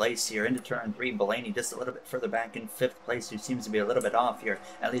 3rd place here into turn 3, Blaney just a little bit further back in 5th place, who seems to be a little bit off here,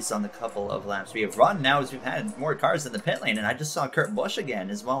 at least on the couple of laps we have run now as we've had more cars in the pit lane. And I just saw Kurt Busch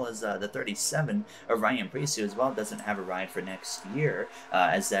again, as well as the 37 of Ryan Preece, who as well doesn't have a ride for next year,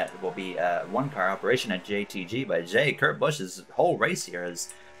 as that will be a one-car operation at JTG. But Jay, Kurt Busch's whole race here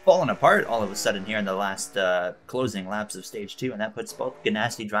is fallen apart all of a sudden here in the last closing laps of stage 2, and that puts both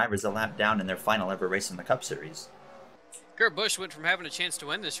Ganassi drivers a lap down in their final ever race in the Cup Series. Kurt Busch went from having a chance to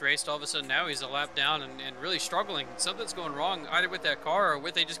win this race to all of a sudden now he's a lap down and really struggling. Something's going wrong either with that car or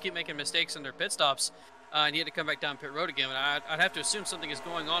with they just keep making mistakes in their pit stops, and he had to come back down pit road again. I'd have to assume something is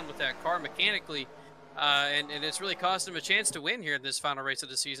going on with that car mechanically, and it's really cost him a chance to win here in this final race of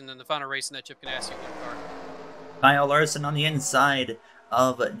the season and the final race in that Chip Ganassi one car. Kyle Larson on the inside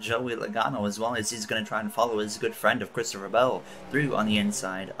of Joey Logano, as well as he's going to try and follow his good friend of Christopher Bell through on the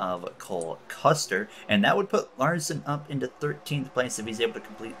inside of Cole Custer, and that would put Larson up into 13th place if he's able to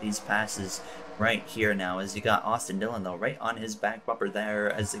complete these passes right here now, as you got Austin Dillon though right on his back bumper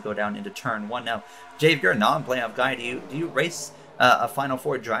there as they go down into turn 1. Now, Jay, if you're a non-playoff guy, do you race a Final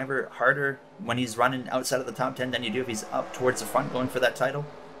Four driver harder when he's running outside of the top 10 than you do if he's up towards the front going for that title?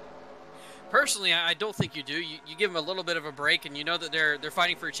 Personally, I don't think you do. You give them a little bit of a break, and you know that they're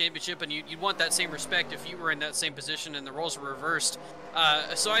fighting for a championship, and you'd want that same respect if you were in that same position and the roles were reversed.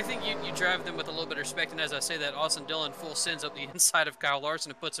 So I think you drive them with a little bit of respect, and as I say that, Austin Dillon full sends up the inside of Kyle Larson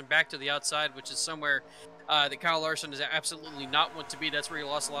and puts him back to the outside, which is somewhere that Kyle Larson is absolutely not want to be. That's where he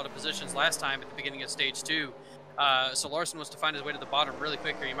lost a lot of positions last time at the beginning of stage 2. So Larson wants to find his way to the bottom really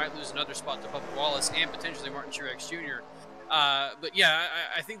quick, or he might lose another spot to Bubba Wallace and potentially Martin Truex Jr. But yeah,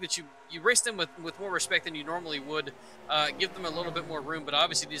 I think that you race them with more respect than you normally would, give them a little bit more room, but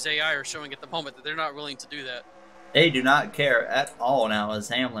obviously these AI are showing at the moment that they're not willing to do that. They do not care at all now as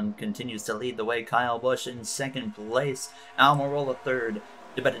Hamlin continues to lead the way. Kyle Busch in 2nd place, Almirola 3rd,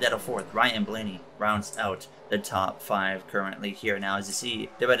 DeBenedetto 4th, Ryan Blaney rounds out the top 5 currently here now, as you see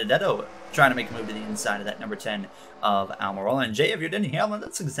DeBenedetto trying to make a move to the inside of that number 10 of Almirola. And Jay, if you're Denny Hamlin,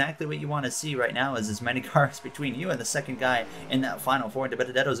 that's exactly what you want to see right now, is as many cars between you and the second guy in that Final Four.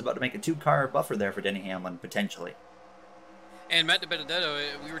 DeBenedetto is about to make a 2-car buffer there for Denny Hamlin, potentially. And Matt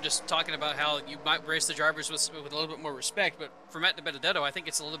DiBenedetto, we were just talking about how you might race the drivers with a little bit more respect, but for Matt DiBenedetto, I think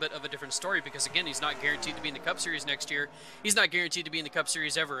it's a little bit of a different story because, again, he's not guaranteed to be in the Cup Series next year. He's not guaranteed to be in the Cup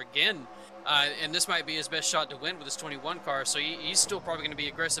Series ever again, and this might be his best shot to win with his 21 car, so he's still probably going to be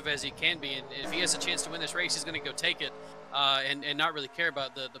aggressive as he can be, and if he has a chance to win this race, he's going to go take it and not really care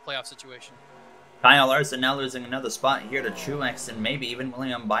about the playoff situation. Kyle Larson now losing another spot here to Truex and maybe even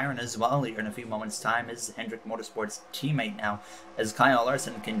William Byron as well here in a few moments' time. His Hendrick Motorsports teammate now, as Kyle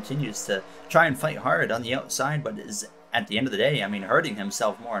Larson continues to try and fight hard on the outside, but is at the end of the day, I mean, hurting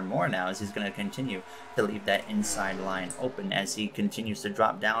himself more and more now as he's going to continue to leave that inside line open as he continues to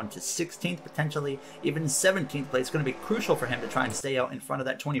drop down to 16th, potentially even 17th place. It's going to be crucial for him to try and stay out in front of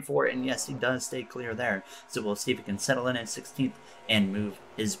that 24, and yes, he does stay clear there. So we'll see if he can settle in at 16th and move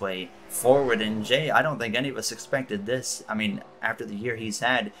his way forward. And Jay, I don't think any of us expected this. I mean, after the year he's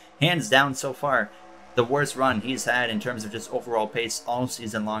had, hands down so far, the worst run he's had in terms of just overall pace all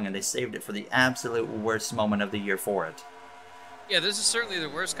season long, and they saved it for the absolute worst moment of the year for it. Yeah, this is certainly the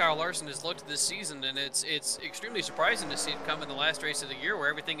worst Kyle Larson has looked this season, and it's extremely surprising to see it come in the last race of the year where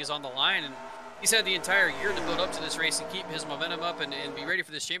everything is on the line, and he's had the entire year to build up to this race and keep his momentum up and be ready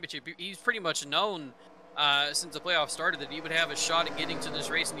for this championship. He's pretty much known since the playoffs started that he would have a shot at getting to this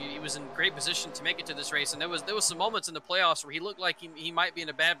race, and he was in great position to make it to this race. And there was some moments in the playoffs where he looked like he might be in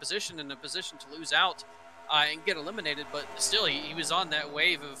a bad position, in a position to lose out and get eliminated, but still he was on that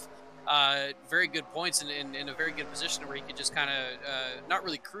wave of very good points and in a very good position where he could just kind of not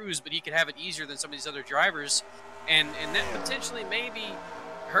really cruise, but he could have it easier than some of these other drivers, and that potentially maybe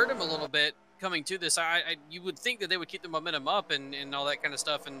hurt him a little bit coming to this. You would think that they would keep the momentum up and all that kind of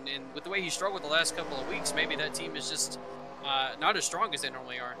stuff, and with the way he struggled the last couple of weeks, maybe that team is just not as strong as they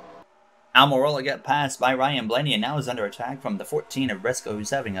normally are. Almirola get passed by Ryan Blaney and now is under attack from the 14 of Briscoe, who's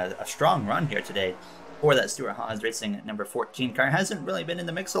having a strong run here today for that Stuart Haas Racing number 14 car. Hasn't really been in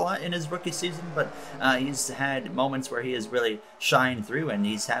the mix a lot in his rookie season, but he's had moments where he has really shined through, and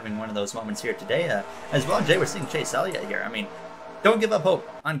he's having one of those moments here today as well. Jay, we're seeing Chase Elliott here. I mean, Don't give up hope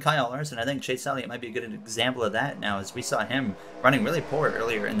on Kyle Larson. I think Chase Elliott might be a good example of that now, as we saw him running really poor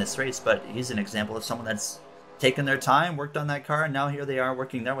earlier in this race, but he's an example of someone that's taken their time, worked on that car, and now here they are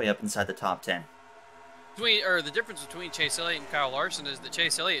working their way up inside the top 10. The difference between Chase Elliott and Kyle Larson is that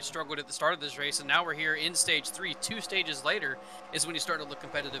Chase Elliott struggled at the start of this race, and now we're here in stage 3. 2 stages later is when he's starting to look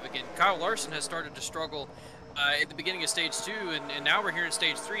competitive again. Kyle Larson has started to struggle at the beginning of stage 2, and now we're here in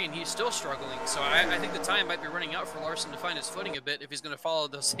stage 3, and he's still struggling. So I think the time might be running out for Larson to find his footing a bit if he's going to follow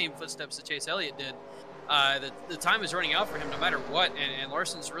those same footsteps that Chase Elliott did. The time is running out for him no matter what, and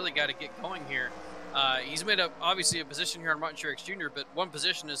Larson's really got to get going here. He's made up, obviously, a position here on Martin Truex Jr., but one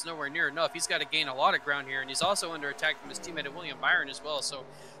position is nowhere near enough. He's got to gain a lot of ground here, and he's also under attack from his teammate William Byron as well. So,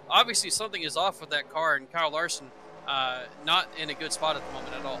 obviously, something is off with that car, and Kyle Larson not in a good spot at the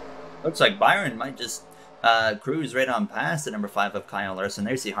moment at all. Looks like Byron might just cruise right on past the number 5 of Kyle Larson.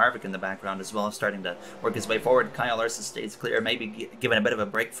 There's the Harvick in the background as well, starting to work his way forward. Kyle Larson stays clear, maybe given a bit of a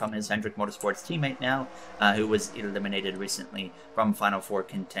break from his Hendrick Motorsports teammate now, who was eliminated recently from Final Four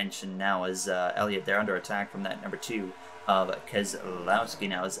contention now, as Elliott, they're under attack from that number 2 of Keselowski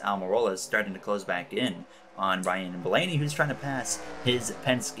now, as Almirola is starting to close back in on Ryan Blaney, who's trying to pass his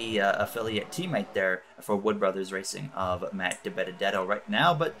Penske affiliate teammate there for Wood Brothers Racing of Matt DiBenedetto right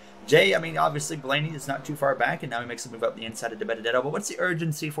now. But Jay, I mean, obviously Blaney is not too far back, and now he makes a move up the inside of DiBenedetto. But what's the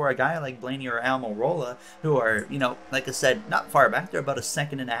urgency for a guy like Blaney or Almirola, who are, you know, like I said, not far back? They're about a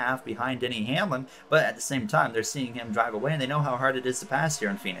second and a half behind Denny Hamlin, but at the same time, they're seeing him drive away, and they know how hard it is to pass here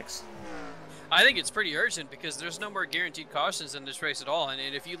in Phoenix. I think it's pretty urgent because there's no more guaranteed cautions in this race at all. And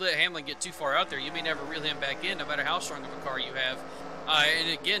if you let Hamlin get too far out there, you may never reel him back in, no matter how strong of a car you have.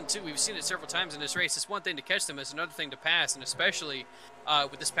 And again, too, we've seen it several times in this race. It's one thing to catch them, it's another thing to pass. And especially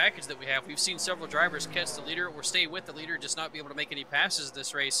with this package that we have, we've seen several drivers catch the leader or stay with the leader, just not be able to make any passes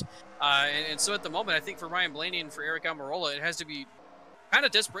this race. And so at the moment, I think for Ryan Blaney and for Aric Almirola, it has to be kind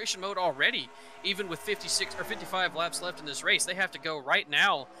of desperation mode already. Even with 56 or 55 laps left in this race, they have to go right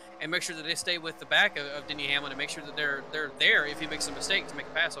now and make sure that they stay with the back of Denny Hamlin and make sure that they're there if he makes a mistake to make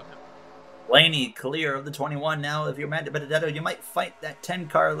a pass on him. Blaney clear of the 21 now. If you're Matt DiBenedetto, you might fight that 10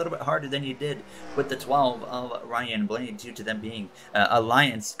 car a little bit harder than you did with the 12 of Ryan Blaney, due to them being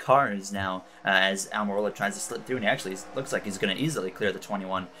Alliance cars now, as Almirola tries to slip through, and he actually looks like he's going to easily clear the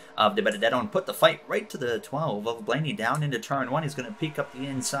 21 of DiBenedetto and put the fight right to the 12 of Blaney down into turn 1. He's going to peek up the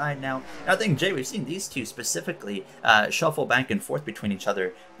inside now. I think, Jay, we've seen these two specifically shuffle back and forth between each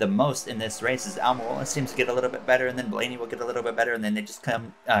other the most in this race, as Almirola seems to get a little bit better, and then Blaney will get a little bit better, and then they just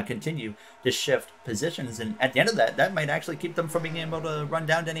continue to shift positions, and at the end of that might actually keep them from being able to run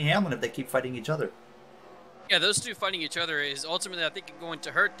down Denny Hamlin if they keep fighting each other. Yeah, those two fighting each other is ultimately, I think, going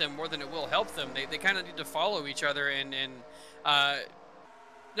to hurt them more than it will help them. They kind of need to follow each other and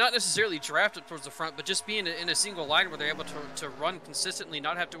not necessarily draft up towards the front, but just be in a single line where they're able to run consistently,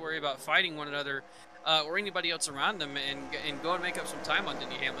 not have to worry about fighting one another or anybody else around them, and go and make up some time on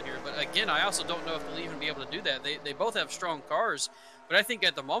Denny Hamlin here. But again, I also don't know if they'll even be able to do that. They both have strong cars, but I think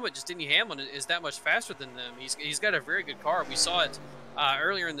at the moment, just Denny Hamlin is that much faster than them. He's got a very good car. We saw it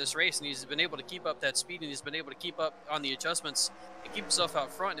earlier in this race, and he's been able to keep up that speed, and he's been able to keep up on the adjustments and keep himself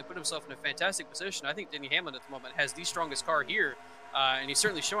out front and put himself in a fantastic position. I think Denny Hamlin at the moment has the strongest car here, and he's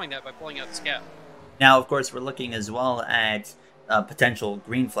certainly showing that by pulling out this gap. Now, of course, we're looking as well at potential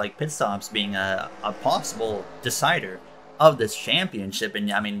green flag pit stops being a possible decider of this championship.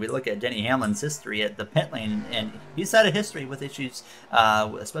 And I mean, we look at Denny Hamlin's history at the pit lane, and he's had a history with issues,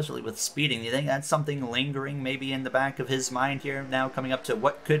 especially with speeding. Do you think that's something lingering maybe in the back of his mind here now, coming up to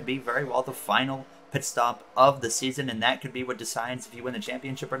what could be very well the final pit stop of the season, and that could be what decides if you win the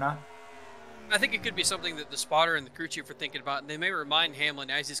championship or not? I think it could be something that the spotter and the crew chief are thinking about, and they may remind Hamlin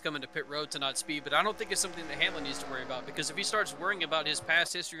as he's coming to pit road to not speed, but I don't think it's something that Hamlin needs to worry about, because if he starts worrying about his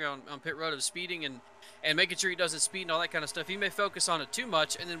past history on pit road of speeding and making sure he doesn't speed and all that kind of stuff, he may focus on it too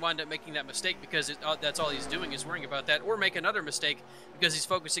much and then wind up making that mistake because that's all he's doing is worrying about that, or make another mistake because he's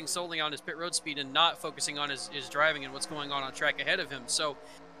focusing solely on his pit road speed and not focusing on his driving and what's going on track ahead of him. So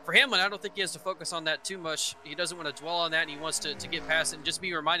for Hamlin, I don't think he has to focus on that too much. He doesn't want to dwell on that, and he wants to get past it and just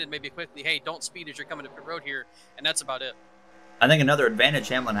be reminded maybe quickly, hey, don't speed as you're coming to pit road here, and that's about it. I think another advantage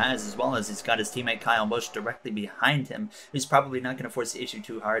Hamlin has, as well as he's got his teammate Kyle Busch directly behind him, who's probably not going to force the issue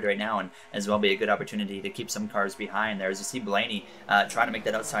too hard right now, and as well be a good opportunity to keep some cars behind there. As you see Blaney trying to make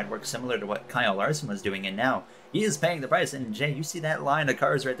that outside work similar to what Kyle Larson was doing, and now he is paying the price. And Jay, you see that line of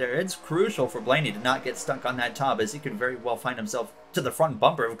cars right there? It's crucial for Blaney to not get stuck on that top, as he could very well find himself to the front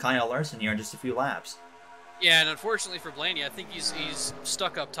bumper of Kyle Larson here in just a few laps. Yeah, and unfortunately for Blaney, I think he's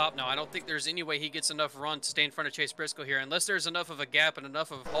stuck up top now. I don't think there's any way he gets enough run to stay in front of Chase Briscoe here, unless there's enough of a gap and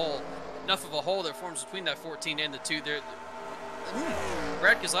enough of a hole that forms between that 14 and the 2.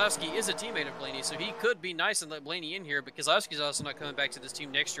 Brad Keselowski is a teammate of Blaney, so he could be nice and let Blaney in here. But Keselowski's also not coming back to this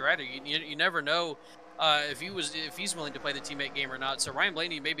team next year either. You never know if he's willing to play the teammate game or not. So Ryan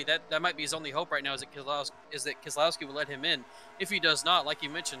Blaney, maybe that might be his only hope right now is that Keselowski will let him in. If he does not, like you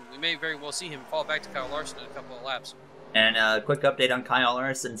mentioned, we may very well see him fall back to Kyle Larson in a couple of laps. And a quick update on Kyle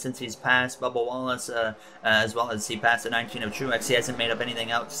Larson. Since he's passed Bubba Wallace, as well as he passed the 19 of Truex, he hasn't made up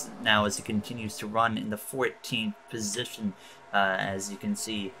anything else now as he continues to run in the 14th position. As you can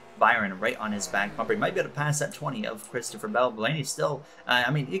see, Byron right on his back bumper. He might be able to pass that 20 of Christopher Bell. Blaney still,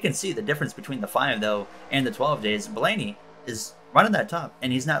 I mean, you can see the difference between the 5, though, and the 12 days. Blaney is running that top,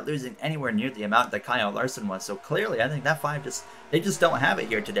 and he's not losing anywhere near the amount that Kyle Larson was. So clearly, I think that 5 they just don't have it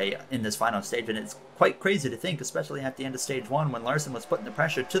here today in this final stage, and it's quite crazy to think, especially at the end of stage 1, when Larson was putting the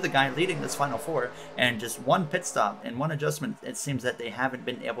pressure to the guy leading this final 4, and just one pit stop and one adjustment, it seems that they haven't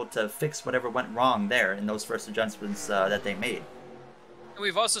been able to fix whatever went wrong there in those first adjustments that they made. And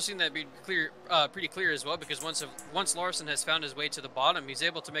we've also seen that be clear, pretty clear as well, because once Larson has found his way to the bottom, he's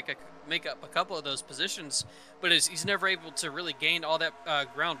able to make up a couple of those positions, but he's never able to really gain all that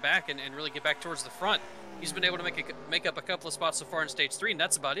ground back and really get back towards the front. He's been able to make up a couple of spots so far in stage 3, and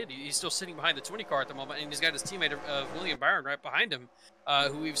that's about it. He's still sitting behind the 20 car at the moment, and he's got his teammate William Byron right behind him,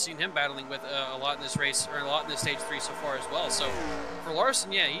 who we've seen him battling with a lot in this race, or a lot in this stage 3 so far as well. So for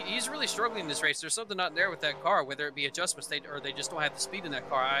Larson, yeah, he's really struggling in this race. There's something not there with that car, whether it be adjustments or they just don't have the speed in that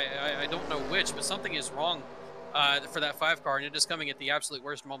car. I don't know which, but something is wrong for that 5 car, and it is coming at the absolute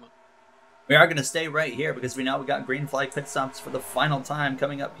worst moment. We are going to stay right here because we know we got green flag pit stops for the final time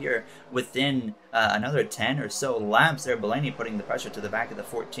coming up here within another 10 or so laps there. Blaney putting the pressure to the back of the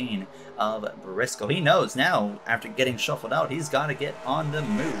 14 of Briscoe. He knows now, after getting shuffled out, he's got to get on the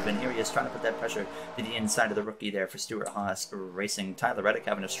move. And here he is trying to put that pressure to the inside of the rookie there for Stewart Haas Racing. Tyler Reddick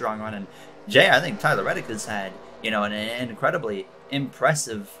having a strong run. And Jay, I think Tyler Reddick has had, an incredibly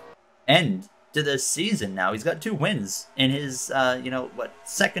impressive end to the season now. He's got 2 wins in his,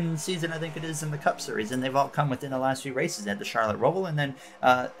 second season, I think it is, in the Cup Series, and they've all come within the last few races at the Charlotte Roval, and then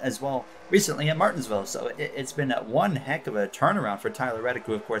as well recently at Martinsville. So it's been one heck of a turnaround for Tyler Reddick,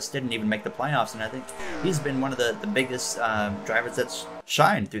 who of course didn't even make the playoffs, and I think he's been one of the biggest drivers that's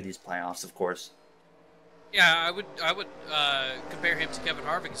shined through these playoffs, of course. Yeah, I would compare him to Kevin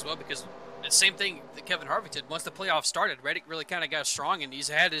Harvick as well, because the same thing that Kevin Harvick did. Once the playoffs started, Reddick really kind of got strong, and he's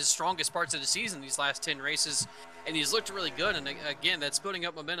had his strongest parts of the season these last 10 races, and he's looked really good. And again, that's building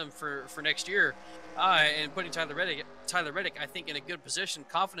up momentum for next year, and putting Tyler Reddick, I think, in a good position,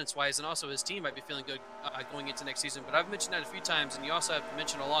 confidence-wise, and also his team might be feeling good going into next season. But I've mentioned that a few times, and you also have to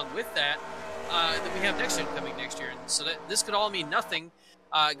mention along with that that we have next gen coming next year, and so that this could all mean nothing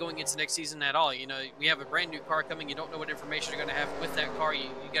going into next season at all. We have a brand new car coming. You don't know what information you're going to have with that car. You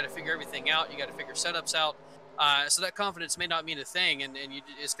got to figure everything out. You got to figure setups out. So that confidence may not mean a thing, and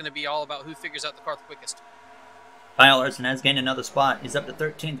it's going to be all about who figures out the car the quickest. Kyle Larson has gained another spot. He's up to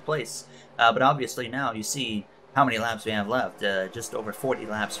 13th place. But obviously now you see how many laps we have left. Just over 40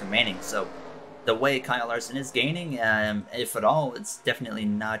 laps remaining. So the way Kyle Larson is gaining, if at all, it's definitely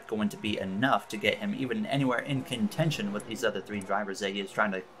not going to be enough to get him even anywhere in contention with these other 3 drivers that he is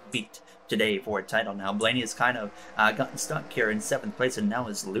trying to beat today for a title. Now Blaney has kind of gotten stuck here in 7th place and now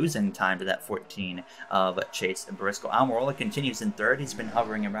is losing time to that 14 of Chase Briscoe. Almirola continues in 3rd. He's been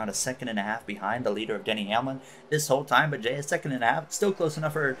hovering around a 1.5 seconds behind the leader of Denny Hamlin this whole time, but Jay, a 1.5 seconds, still close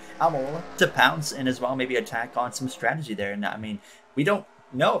enough for Almirola to pounce and as well maybe attack on some strategy there. And I mean, we don't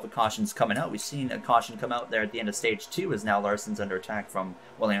know if a caution's coming out. We've seen a caution come out there at the end of stage 2 as now Larson's under attack from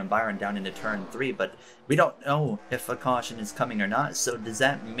William Byron down into turn 3, but we don't know if a caution is coming or not. So does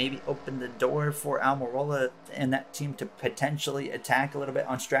that maybe open the door for Almirola and that team to potentially attack a little bit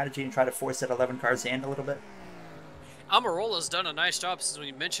on strategy and try to force that 11 car's hand a little bit? Almirola's done a nice job, since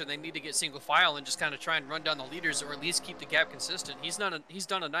we mentioned they need to get single file and just kind of try and run down the leaders, or at least keep the gap consistent. He's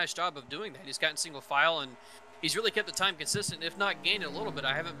done a nice job of doing that. He's gotten single file, and he's really kept the time consistent, if not gained it a little bit.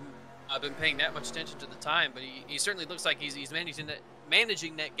 I haven't been paying that much attention to the time, but he certainly looks like he's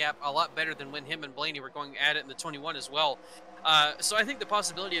managing that gap a lot better than when him and Blaney were going at it in the 21 as well. So I think the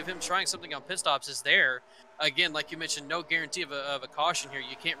possibility of him trying something on pit stops is there. Again, like you mentioned, no guarantee of a caution here.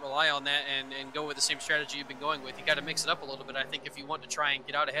 You can't rely on that and go with the same strategy you've been going with. You got to mix it up a little bit, I think, if you want to try and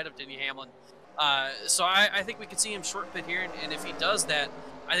get out ahead of Denny Hamlin. So I think we could see him short pit here, and if he does that,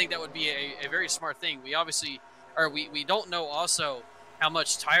 I think that would be a very smart thing. We obviously, or we don't know also how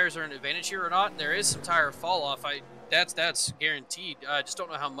much tires are an advantage here or not. There is some tire fall off. That's guaranteed. I just don't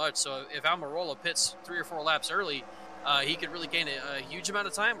know how much. So if Almirola pits 3 or 4 laps early, he could really gain a huge amount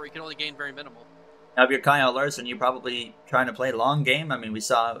of time, or he can only gain very minimal. Now, if you're Kyle Larson, you're probably trying to play long game. I mean, we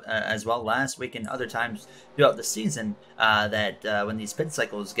saw as well last week and other times throughout the season that when these pit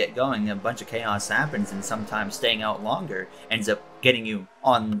cycles get going, a bunch of chaos happens, and sometimes staying out longer ends up getting you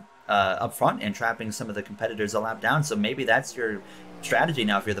on up front and trapping some of the competitors a lap down. So maybe that's your strategy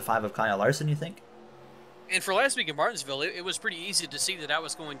now if you're the 5 of Kyle Larson, you think? And for last week in Martinsville, it was pretty easy to see that that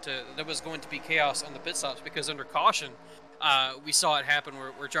was going to be chaos on the pit stops, because under caution, we saw it happen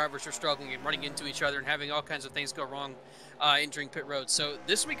where drivers were struggling and running into each other and having all kinds of things go wrong entering pit road. So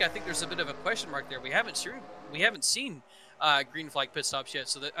this week, I think there's a bit of a question mark there. We haven't seen green flag pit stops yet,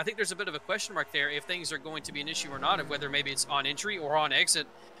 so I think there's a bit of a question mark there if things are going to be an issue or not, of whether maybe it's on entry or on exit,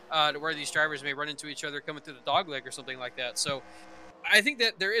 to where these drivers may run into each other coming through the dog leg or something like that. So I think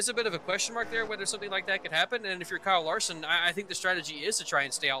that there is a bit of a question mark there whether something like that could happen. And if you're Kyle Larson, I think the strategy is to try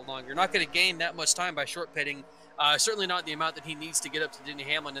and stay out long. You're not going to gain that much time by short pitting, certainly not the amount that he needs to get up to Denny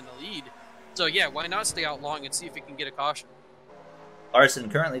Hamlin in the lead. So yeah, why not stay out long and see if he can get a caution? Larson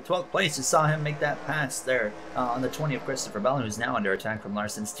currently 12th place. You saw him make that pass there on the 20 of Christopher Bell, who's now under attack from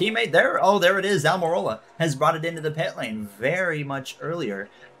Larson's teammate. There it is. Almirola has brought it into the pit lane very much earlier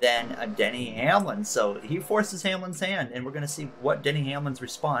than Denny Hamlin. So he forces Hamlin's hand, and we're going to see what Denny Hamlin's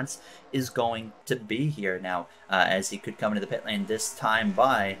response is going to be here now, as he could come into the pit lane this time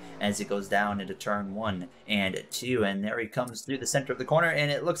as he goes down into turn 1 and 2. And there he comes through the center of the corner, and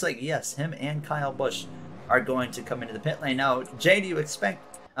it looks like, yes, him and Kyle Busch are going to come into the pit lane. Now, Jay, do you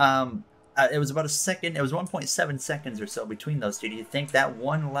expect, it was about a second, it was 1.7 seconds or so between those two. Do you think that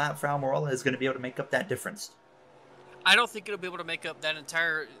one lap for Almirola is going to be able to make up that difference? I don't think it'll be able to make up that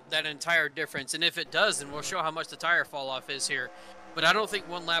entire difference. And if it does, then we'll show how much the tire fall off is here. But I don't think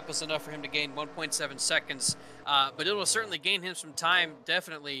one lap was enough for him to gain 1.7 seconds. But it will certainly gain him some time,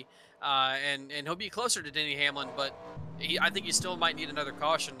 definitely. And he'll be closer to Denny Hamlin, but I think he still might need another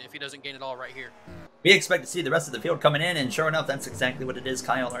caution if he doesn't gain it all right here. We expect to see the rest of the field coming in, and sure enough, that's exactly what it is.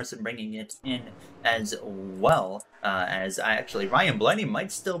 Kyle Larson bringing it in as well, as Ryan Blaney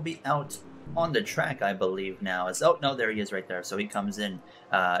might still be out on the track, I believe now. Oh, no, there he is right there. So he comes in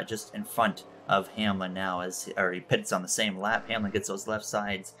just in front of Hamlin now, or he pits on the same lap. Hamlin gets those left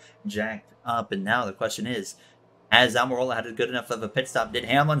sides jacked up, and now the question is, has Almirola had a good enough of a pit stop? Did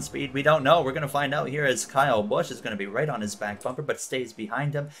Hamlin speed? We don't know. We're going to find out here, as Kyle Busch is going to be right on his back bumper, but stays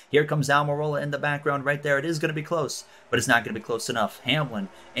behind him. Here comes Almirola in the background right there. It is going to be close, but it's not going to be close enough. Hamlin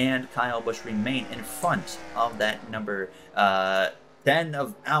and Kyle Busch remain in front of that number 10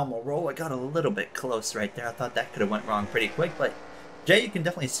 of Almirola. Got a little bit close right there. I thought that could have went wrong pretty quick, but Jay, you can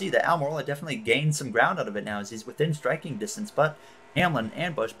definitely see that Almirola definitely gained some ground out of it now, as he's within striking distance, but Hamlin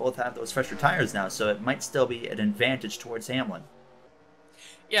and Busch both have those fresher tires now, so it might still be an advantage towards Hamlin.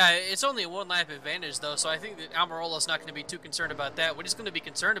 Yeah, it's only a one-lap advantage, though, so I think that Almirola's not going to be too concerned about that. What he's going to be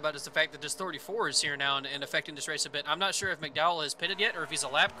concerned about is the fact that this 34 is here now and affecting this race a bit. I'm not sure if McDowell has pitted yet or if he's a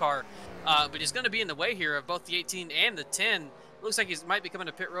lap car, but he's going to be in the way here of both the 18 and the 10. Looks like he might be coming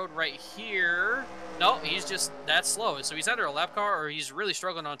to pit road right here. No, he's just that slow. So he's either a lap car or he's really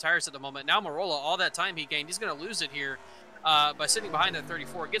struggling on tires at the moment. Now Almirola, all that time he gained, he's going to lose it here. By sitting behind that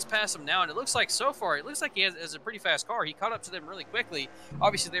 34. Gets past him now, and it looks like so far, it looks like he has a pretty fast car. He caught up to them really quickly.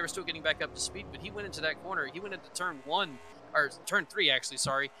 Obviously, they were still getting back up to speed, but he went into that corner. He went into turn 3, actually,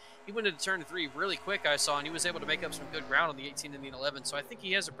 sorry. He went into turn 3 really quick, I saw, and he was able to make up some good ground on the 18 and the 11. So I think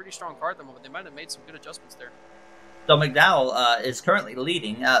he has a pretty strong car at the moment. They might have made some good adjustments there. So McDowell is currently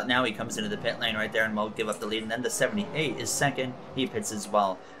leading. Now he comes into the pit lane right there and will give up the lead. And then the 78 is second. He pits as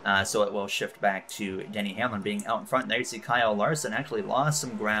well. So it will shift back to Denny Hamlin being out in front. And there you see Kyle Larson actually lost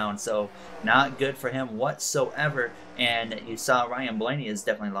some ground. So not good for him whatsoever. And you saw Ryan Blaney has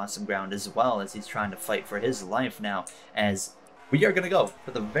definitely lost some ground as well, as he's trying to fight for his life now, as we are going to go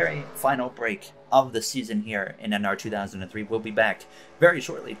for the very final break of the season here in NR2003. We'll be back very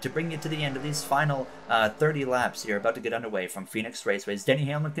shortly to bring you to the end of these final 30 laps here about to get underway from Phoenix Raceway's. Denny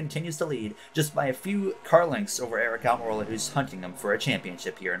Hamlin continues to lead just by a few car lengths over Eric Almirola, who's hunting him for a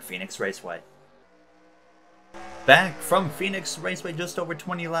championship here in Phoenix Raceway. Back from Phoenix Raceway, just over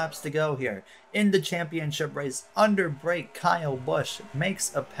 20 laps to go here in the championship race. Under brake, Kyle Busch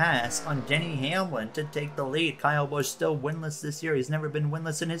makes a pass on Denny Hamlin to take the lead. Kyle Busch still winless this year. He's never been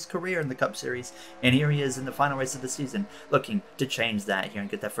winless in his career in the Cup Series, and here he is in the final race of the season, looking to change that here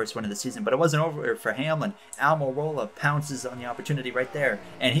and get that first win of the season. But it wasn't over for Hamlin. Almirola pounces on the opportunity right there,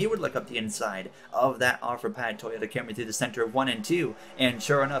 and he would look up the inside of that offer pad Toyota Camry through the center of 1 and 2, and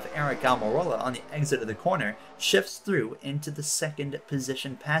sure enough, Eric Almirola on the exit of the corner shifts through into the second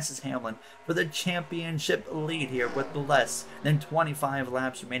position, passes Hamlin for the the championship lead here with less than 25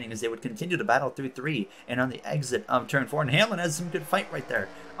 laps remaining as they would continue to battle through 3 and on the exit of turn 4. And Hamlin has some good fight right there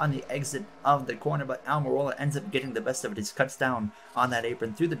on the exit of the corner, but Almirola ends up getting the best of it. He cuts down on that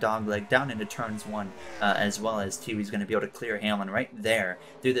apron through the dog leg down into turns 1 as well as 2. He's going to be able to clear Hamlin right there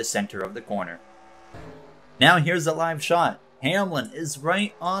through the center of the corner. Now here's a live shot. Hamlin is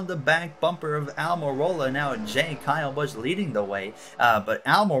right on the back bumper of Almirola. Now Kyle Busch leading the way, but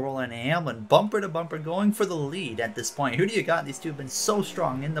Almirola and Hamlin bumper to bumper going for the lead at this point. Who do you got? These two have been so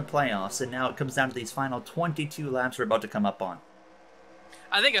strong in the playoffs, and now it comes down to these final 22 laps we're about to come up on.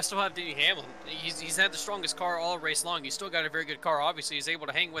 I think I still have Denny Hamlin. He's had the strongest car all race long. He's still got a very good car. Obviously, he's able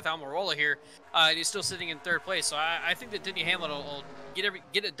to hang with Almirola here, and he's still sitting in 3rd place. So I think that Denny Hamlin will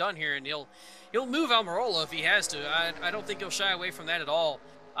get it done here, and he'll move Almirola if he has to. I don't think he'll shy away from that at all.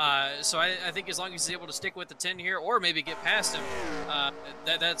 So I think as long as he's able to stick with the 10 here, or maybe get past him,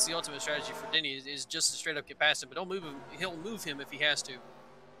 that's the ultimate strategy for Denny is just to straight up get past him. But he'll move him if he has to.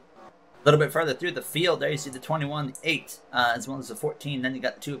 A little bit further through the field, there you see the 21, the 8, as well as the 14. Then you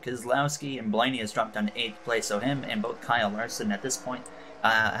got the 2 of Keselowski, and Blaney has dropped down to 8th place. So him and both Kyle Larson at this point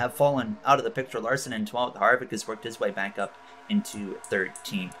have fallen out of the picture. Larson in 12th. Harvick has worked his way back up into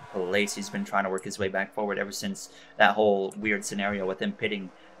 13th place. He's been trying to work his way back forward ever since that whole weird scenario with him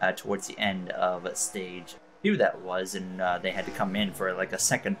pitting towards the end of stage 2 that was, and they had to come in for like a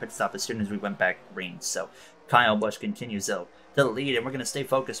second pit stop as soon as we went back green. So Kyle Busch continues though to the lead, and we're going to stay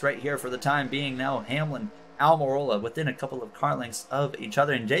focused right here for the time being. Now Hamlin, Almirola within a couple of car lengths of each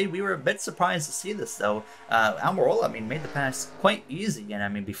other. And Jay, we were a bit surprised to see this though. Almirola, I mean, made the pass quite easy, and I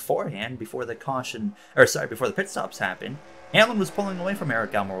mean beforehand, before the pit stops happened, Hamlin was pulling away from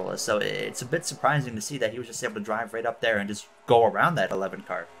Eric Almirola. So it's a bit surprising to see that he was just able to drive right up there and just go around that 11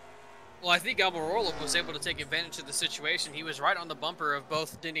 car. Well, I think Almirola was able to take advantage of the situation. He was right on the bumper of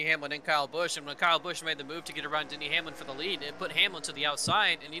both Denny Hamlin and Kyle Busch, and when Kyle Busch made the move to get around Denny Hamlin for the lead, it put Hamlin to the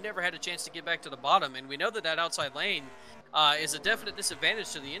outside, and he never had a chance to get back to the bottom. And we know that outside lane is a definite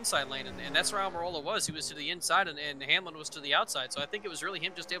disadvantage to the inside lane, and that's where Almirola was. He was to the inside, and Hamlin was to the outside. So I think it was really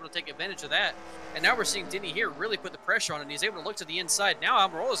him just able to take advantage of that. And now we're seeing Denny here really put the pressure on, and he's able to look to the inside. Now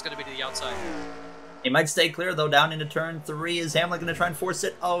Almirola's going to be to the outside. He might stay clear, though, down into turn 3. Is Hamlin going to try and force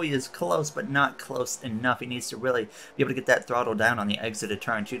it? Oh, he is close, but not close enough. He needs to really be able to get that throttle down on the exit of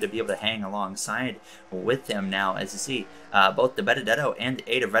turn 2 to be able to hang alongside with him now. As you see, both the Benedetto and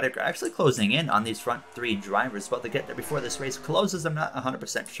the 8 of Reddick are actually closing in on these front 3 drivers. But they get there before this race closes. I'm not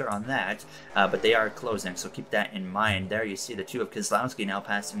 100% sure on that, but they are closing, so keep that in mind. There you see the 2 of Keselowski now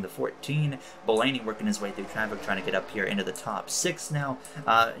passing the 14. Blaney working his way through traffic, trying to get up here into the top 6 now.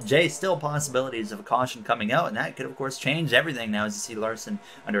 Jay, still possibilities of a caution coming out, and that could of course change everything now as you see Larson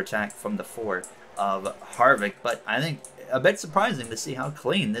under attack from the 4 of Harvick. But I think a bit surprising to see how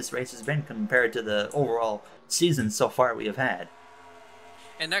clean this race has been compared to the overall season so far we have had.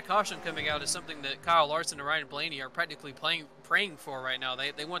 And that caution coming out is something that Kyle Larson and Ryan Blaney are practically praying for right now.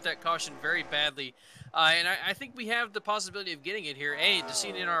 They want that caution very badly. And I think we have the possibility of getting it here. To see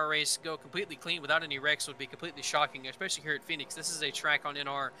an NR race go completely clean without any wrecks would be completely shocking, especially here at Phoenix. This is a track on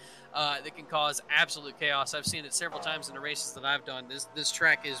NR that can cause absolute chaos. I've seen it several times in the races that I've done. This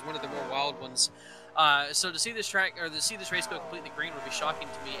track is one of the more wild ones. So to see this race go completely green would be shocking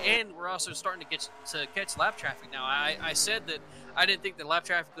to me. And we're also starting to catch lap traffic now. I said that I didn't think that lap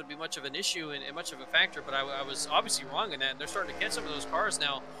traffic would be much of an issue and much of a factor, but I was obviously wrong in that. And they're starting to catch some of those cars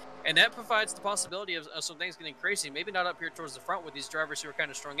now. And that provides the possibility of some things getting crazy. Maybe not up here towards the front with these drivers who are kind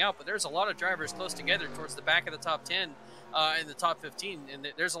of strung out, but there's a lot of drivers close together towards the back of the top 10 and the top 15. And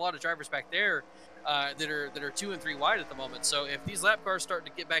there's a lot of drivers back there that are 2 and 3 wide at the moment. So if these lap cars start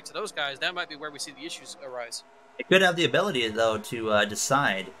to get back to those guys, that might be where we see the issues arise. It could have the ability, though, to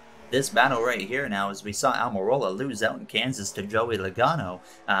decide this battle right here now, as we saw Almirola lose out in Kansas to Joey Logano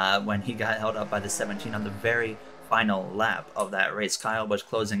when he got held up by the 17 on the very final lap of that race. Kyle Busch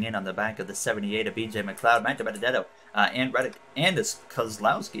closing in on the back of the 78 of BJ McLeod, Matt Benedetto, and Reddick, and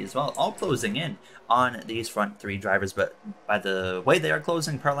Keselowski as well, all closing in on these front 3 drivers. But by the way they are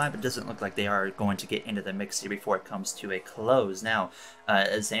closing per lap, it doesn't look like they are going to get into the mix here before it comes to a close. Now,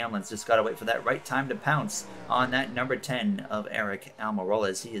 as Hamlin's just got to wait for that right time to pounce on that number 10 of Eric Almirola,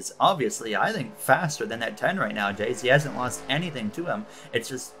 as he is obviously, I think, faster than that 10 right now, Jace. He hasn't lost anything to him. It's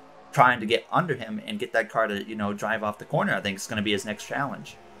just trying to get under him and get that car to, drive off the corner. I think it's going to be his next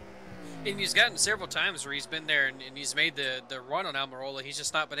challenge. And he's gotten several times where he's been there and he's made the run on Almirola. He's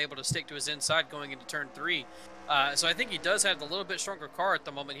just not been able to stick to his inside going into turn 3. So I think he does have the little bit stronger car at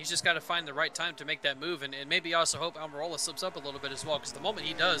the moment. He's just got to find the right time to make that move, and maybe also hope Almirola slips up a little bit as well, because the moment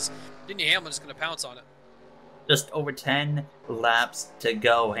he does, Denny Hamlin is going to pounce on it. Just over 10 laps to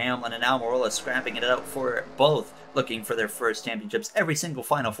go. Hamlin and Almirola scrapping it out for both, looking for their first championships. Every single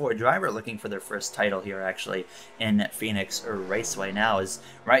Final Four driver looking for their first title here, actually, in Phoenix Raceway. Now is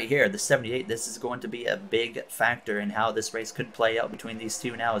right here, the 78. This is going to be a big factor in how this race could play out between these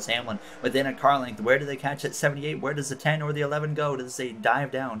two. Now is Hamlin within a car length. Where do they catch at 78? Where does the 10 or the 11 go? Does they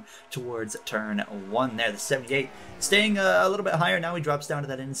dive down towards turn 1 there? The 78 staying a little bit higher. Now he drops down to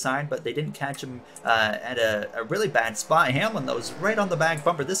that inside, but they didn't catch him at a really bad spot. Hamlin, though, is right on the back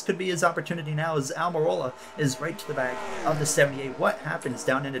bumper. This could be his opportunity now as Almirola is right to the back of the 78. What happens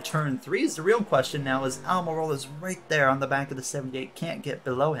down into turn 3 is the real question now, as Almirola is right there on the back of the 78, can't get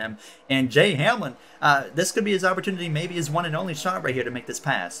below him. And Jay Hamlin, this could be his opportunity, maybe his one and only shot right here to make this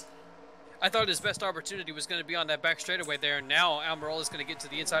pass. I thought his best opportunity was going to be on that back straightaway there, and now Almirola is going to get to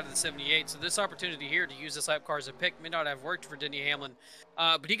the inside of the 78. So this opportunity here to use this lap car as a pick may not have worked for Denny Hamlin,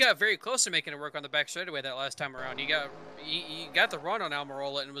 but he got very close to making it work on the back straightaway that last time around. He got the run on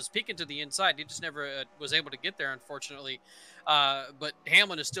Almirola and was peeking to the inside. He just never was able to get there, unfortunately. But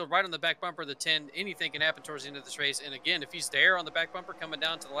Hamlin is still right on the back bumper of the 10. Anything can happen towards the end of this race. And again, if he's there on the back bumper coming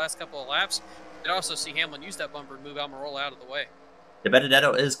down to the last couple of laps, you'd also see Hamlin use that bumper and move Almirola out of the way. De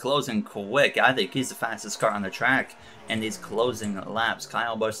Benedetto is closing quick. I think he's the fastest car on the track in these closing laps.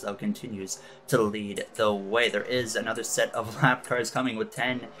 Kyle Busch, though, continues to lead the way. There is another set of lap cars coming with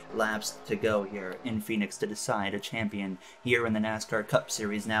 10 laps to go here in Phoenix to decide a champion here in the NASCAR Cup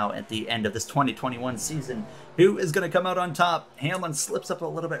Series now at the end of this 2021 season. Who is going to come out on top? Hamlin slips up a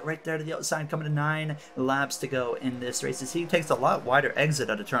little bit right there to the outside, coming to 9 laps to go in this race as he takes a lot wider exit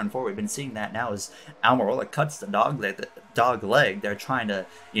out of turn 4. We've been seeing that now as Almirola cuts the dog leg. They're trying to,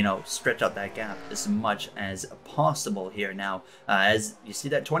 stretch out that gap as much as possible here now. As you see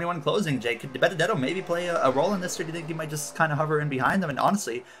that 21 closing, Jake, could De Benedetto maybe play a role in this, or do you think he might just kind of hover in behind them and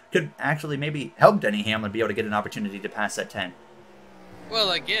honestly could actually maybe help Denny Hamlin be able to get an opportunity to pass that 10?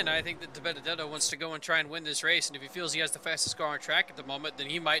 Well, again, I think that De Benedetto wants to go and try and win this race, and if he feels he has the fastest car on track at the moment, then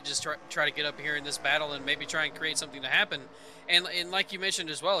he might just try to get up here in this battle and maybe try and create something to happen. And like you mentioned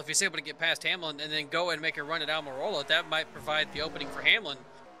as well, if he's able to get past Hamlin and then go and make a run at Almirola, that might provide the opening for Hamlin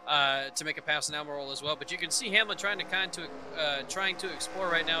to make a pass on Almirola as well. But you can see Hamlin trying to explore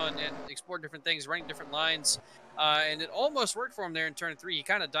right now and explore different things, running different lines. And it almost worked for him there in turn 3. He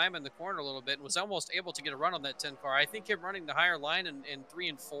kind of diamonded the corner a little bit and was almost able to get a run on that 10 car. I think him running the higher line in 3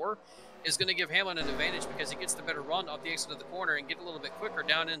 and 4 is going to give Hamlin an advantage because he gets the better run off the exit of the corner and get a little bit quicker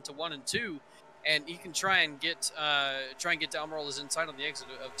down into 1 and 2. And he can try and get to Almirola's inside on the exit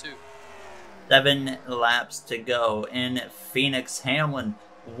of 2. 7 laps to go in Phoenix. Hamlin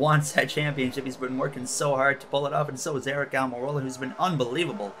wants that championship. He's been working so hard to pull it off, and so is Aric Almirola, who's been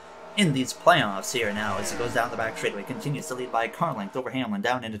unbelievable in these playoffs here now as he goes down the back straightaway. Continues to lead by a car length over Hamlin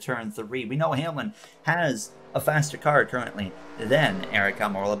down into turn 3. We know Hamlin has a faster car currently than Aric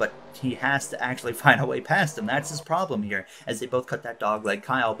Almirola, but he has to actually find a way past him. That's his problem here as they both cut that dog leg.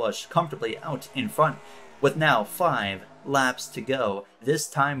 Kyle Busch comfortably out in front with now 5 laps to go, this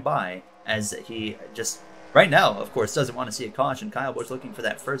time by as he just right now, of course, doesn't want to see a caution. Kyle Busch looking for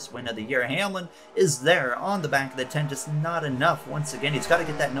that first win of the year. Hamlin is there on the back of the 10, just not enough. Once again, he's got to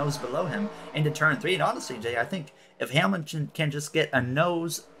get that nose below him into turn 3. And honestly, Jay, I think if Hamlin can just get a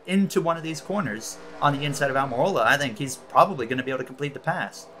nose into one of these corners on the inside of Almirola, I think he's probably going to be able to complete the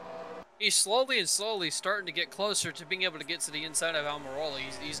pass. He's slowly starting to get closer to being able to get to the inside of Almirola.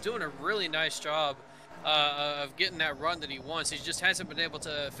 He's doing a really nice job of getting that run that he wants. He just hasn't been able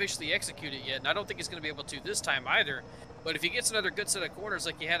to officially execute it yet, and I don't think he's going to be able to this time either. But if he gets another good set of corners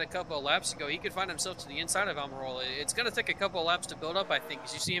like he had a couple of laps ago, he could find himself to the inside of Almirola. It's going to take a couple of laps to build up, I think.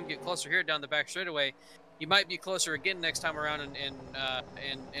 As you see him get closer here down the back straightaway, he might be closer again next time around in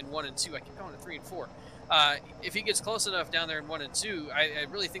 1 and 2. I keep calling it 3 and 4. If he gets close enough down there in 1 and 2, I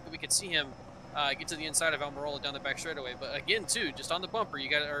really think that we could see him get to the inside of Almirola down the back straightaway. But again, too, just on the bumper, you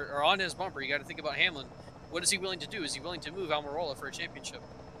got or on his bumper, you got to think about Hamlin. What is he willing to do? Is he willing to move Almirola for a championship?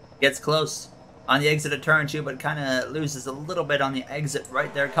 Gets close on the exit of turn 2, but kind of loses a little bit on the exit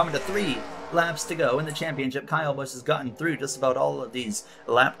right there. Coming to 3 laps to go in the championship. Kyle Busch has gotten through just about all of these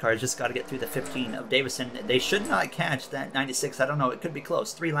lap cars. Just got to get through the 15 of Davison. They should not catch that 96. I don't know. It could be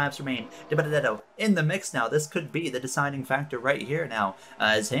close. 3 laps remain. De Benedetto in the mix now. This could be the deciding factor right here now.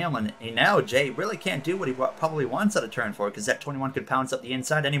 As Hamlin, now Jay really can't do what he probably wants out of turn 4 because that 21 could pounce up the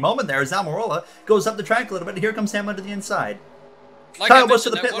inside any moment there as Almirola goes up the track a little bit. Here comes Hamlin to the inside. Like Kyle Busch to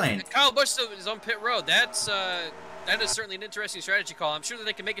the pit lane. Kyle Busch is on pit road. That's That is certainly an interesting strategy call. I'm sure that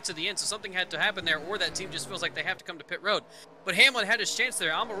they can make it to the end, so something had to happen there, or that team just feels like they have to come to pit road. But Hamlin had his chance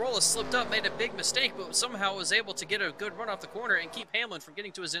there. Almirola slipped up, made a big mistake, but somehow was able to get a good run off the corner and keep Hamlin from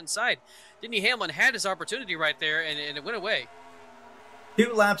getting to his inside. Denny Hamlin had his opportunity right there, and it went away.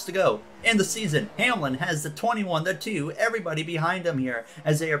 2 laps to go in the season. Hamlin has the 21, the 2, everybody behind him here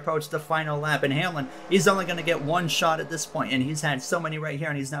as they approach the final lap. And Hamlin, he's only going to get one shot at this point, and he's had so many right here,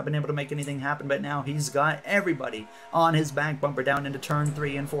 and he's not been able to make anything happen. But now he's got everybody on his back bumper down into turn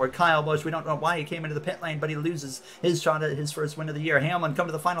 3 and 4. Kyle Busch, we don't know why he came into the pit lane, but he loses his shot at his first win of the year. Hamlin, come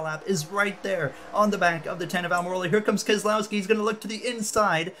to the final lap, is right there on the back of the 10 of Almirola. Here comes Keselowski. He's going to look to the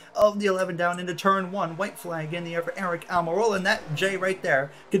inside of the 11 down into turn 1. White flag in the air for Eric Almirola, and that J right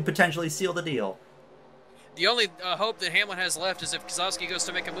there could potentially seal the deal. The only hope that Hamlin has left is if Keselowski goes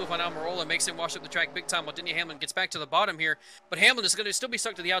to make a move on Almirola and makes him wash up the track big time while Denny Hamlin gets back to the bottom here. But Hamlin is going to still be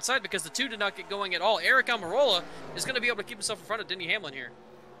stuck to the outside because the 2 did not get going at all. Eric Almirola is going to be able to keep himself in front of Denny Hamlin here.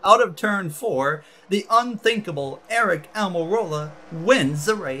 Out of turn 4, the unthinkable Eric Almirola wins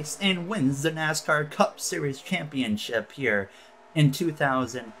the race and wins the NASCAR Cup Series Championship here in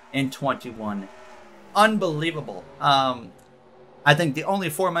 2021. Unbelievable. I think the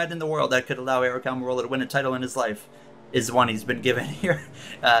only format in the world that could allow Eric Almirola to win a title in his life is the one he's been given here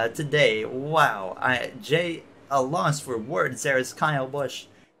today. Wow. Jay, a loss for words there as Kyle Busch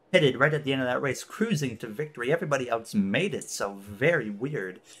pitted right at the end of that race, cruising to victory. Everybody else made it, so very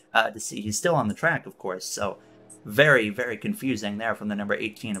weird to see. He's still on the track, of course, so very, very confusing there from the number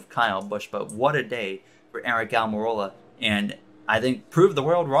 18 of Kyle Busch. But what a day for Eric Almirola, and I think proved the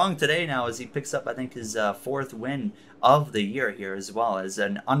world wrong today now as he picks up, I think, his 4th win of the year here, as well as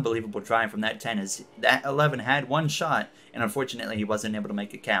an unbelievable drive from that 10 as that 11 had one shot, and unfortunately he wasn't able to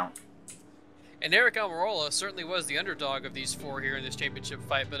make it count. And Eric Almirola certainly was the underdog of these 4 here in this championship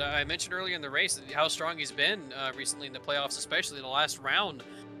fight, but I mentioned earlier in the race how strong he's been recently in the playoffs, especially in the last round.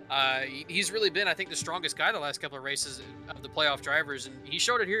 He's really been, I think, the strongest guy the last couple of races of the playoff drivers, and he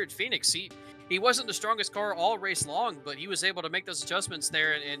showed it here at Phoenix. He wasn't the strongest car all race long, but he was able to make those adjustments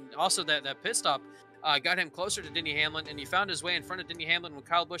there, and also that pit stop got him closer to Denny Hamlin, and he found his way in front of Denny Hamlin when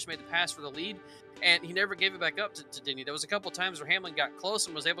Kyle Busch made the pass for the lead, and he never gave it back up to Denny. There was a couple times where Hamlin got close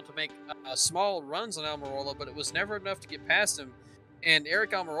and was able to make small runs on Almirola, but it was never enough to get past him, and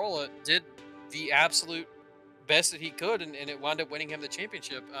Eric Almirola did the absolute best that he could, and it wound up winning him the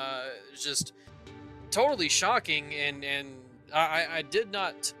championship. It was just totally shocking, and I did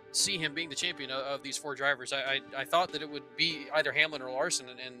not see him being the champion of these 4 drivers. I thought that it would be either Hamlin or Larson,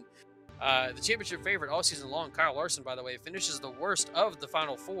 and the championship favorite all season long, Kyle Larson, by the way, finishes the worst of the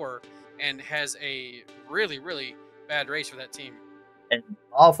final 4 and has a really, really bad race for that team. An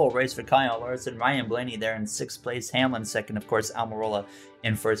awful race for Kyle Larson. Ryan Blaney there in 6th place. Hamlin 2nd, of course. Almirola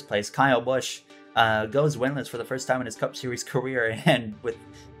in 1st place. Kyle Busch goes winless for the first time in his Cup Series career, and with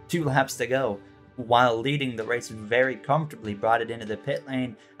 2 laps to go, while leading the race very comfortably, brought it into the pit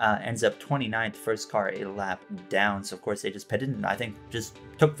lane, ends up 29th, first car a lap down. So of course they just pitted and I think just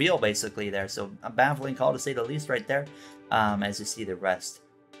took fuel basically there. So a baffling call to say the least right there, as you see the rest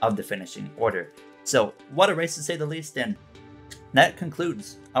of the finishing order. So what a race to say the least, and that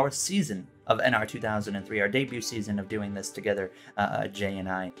concludes our season of NR 2003, our debut season of doing this together, Jay and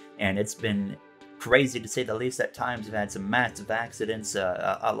I, and it's been crazy to say the least. At times we've had some massive accidents,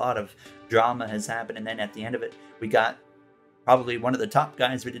 a lot of drama has happened, and then at the end of it we got probably one of the top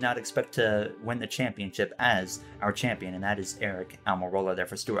guys we did not expect to win the championship as our champion, and that is Eric Almirola there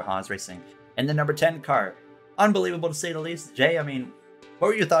for Stewart-Haas Racing in the number 10 car. Unbelievable to say the least. Jay, I mean, what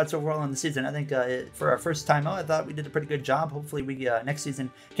were your thoughts overall on the season? I think for our first time out, I thought we did a pretty good job. Hopefully we next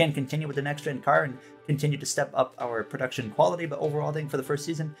season can continue with the next gen car and continue to step up our production quality. But overall, I think for the first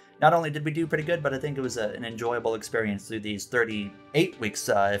season, not only did we do pretty good, but I think it was an enjoyable experience through these 38 weeks,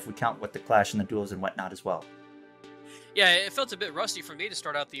 if we count with the clash and the duels and whatnot as well. Yeah, it felt a bit rusty for me to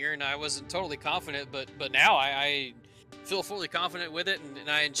start out the year, and I wasn't totally confident, but now I feel fully confident with it, and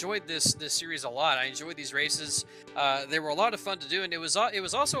I enjoyed this series a lot. I enjoyed these races. They were a lot of fun to do, and it was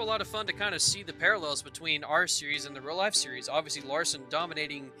also a lot of fun to kind of see the parallels between our series and the real life series. Obviously, Larson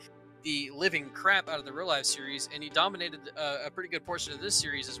dominating the living crap out of the real life series, and he dominated a pretty good portion of this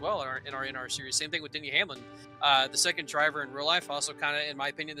series as well in our series. Same thing with Denny Hamlin, the second driver in real life, also kind of, in my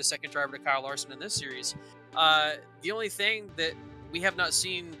opinion, the second driver to Kyle Larson in this series. The only thing that we have not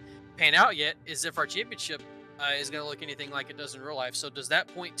seen pan out yet is if our championship is going to look anything like it does in real life. So does that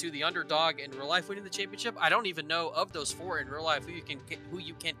point to the underdog in real life winning the championship? I don't even know of those four in real life who you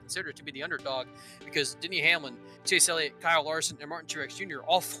can consider to be the underdog, because Denny Hamlin, Chase Elliott, Kyle Larson, and Martin Truex Jr.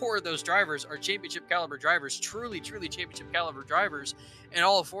 all four of those drivers are championship caliber drivers, truly championship caliber drivers, and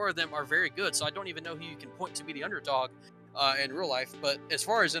all four of them are very good. So I don't even know who you can point to be the underdog in real life. But as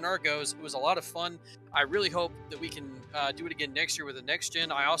far as NR goes, it was a lot of fun. I really hope that we can do it again next year with the next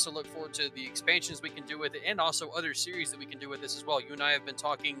gen. I also look forward to the expansions we can do with it, and also other series that we can do with this as well. You and I have been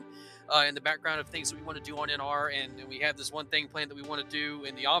talking in the background of things that we want to do on NR, and we have this one thing planned that we want to do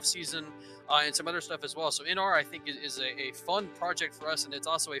in the off season, and some other stuff as well. So NR, I think, is a fun project for us, and it's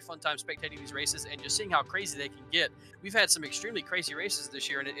also a fun time spectating these races and just seeing how crazy they can get. We've had some extremely crazy races this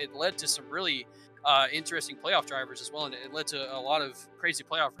year, and it led to some really interesting playoff drivers as well, and it led to a lot of crazy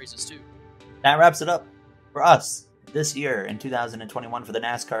playoff races too. That wraps it up for us this year in 2021 for the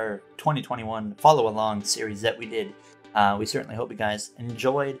NASCAR 2021 follow-along series that we did. We certainly hope you guys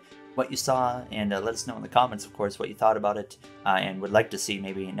enjoyed what you saw, and let us know in the comments, of course, what you thought about it, and would like to see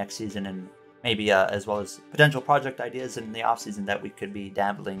maybe next season, and maybe as well as potential project ideas in the off-season that we could be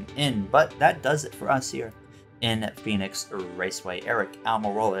dabbling in. But that does it for us here in Phoenix Raceway. Eric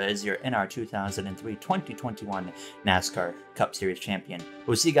Almirola is your NR2003 2021 NASCAR Cup Series champion.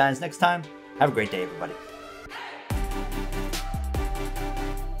 We'll see you guys next time. Have a great day, everybody.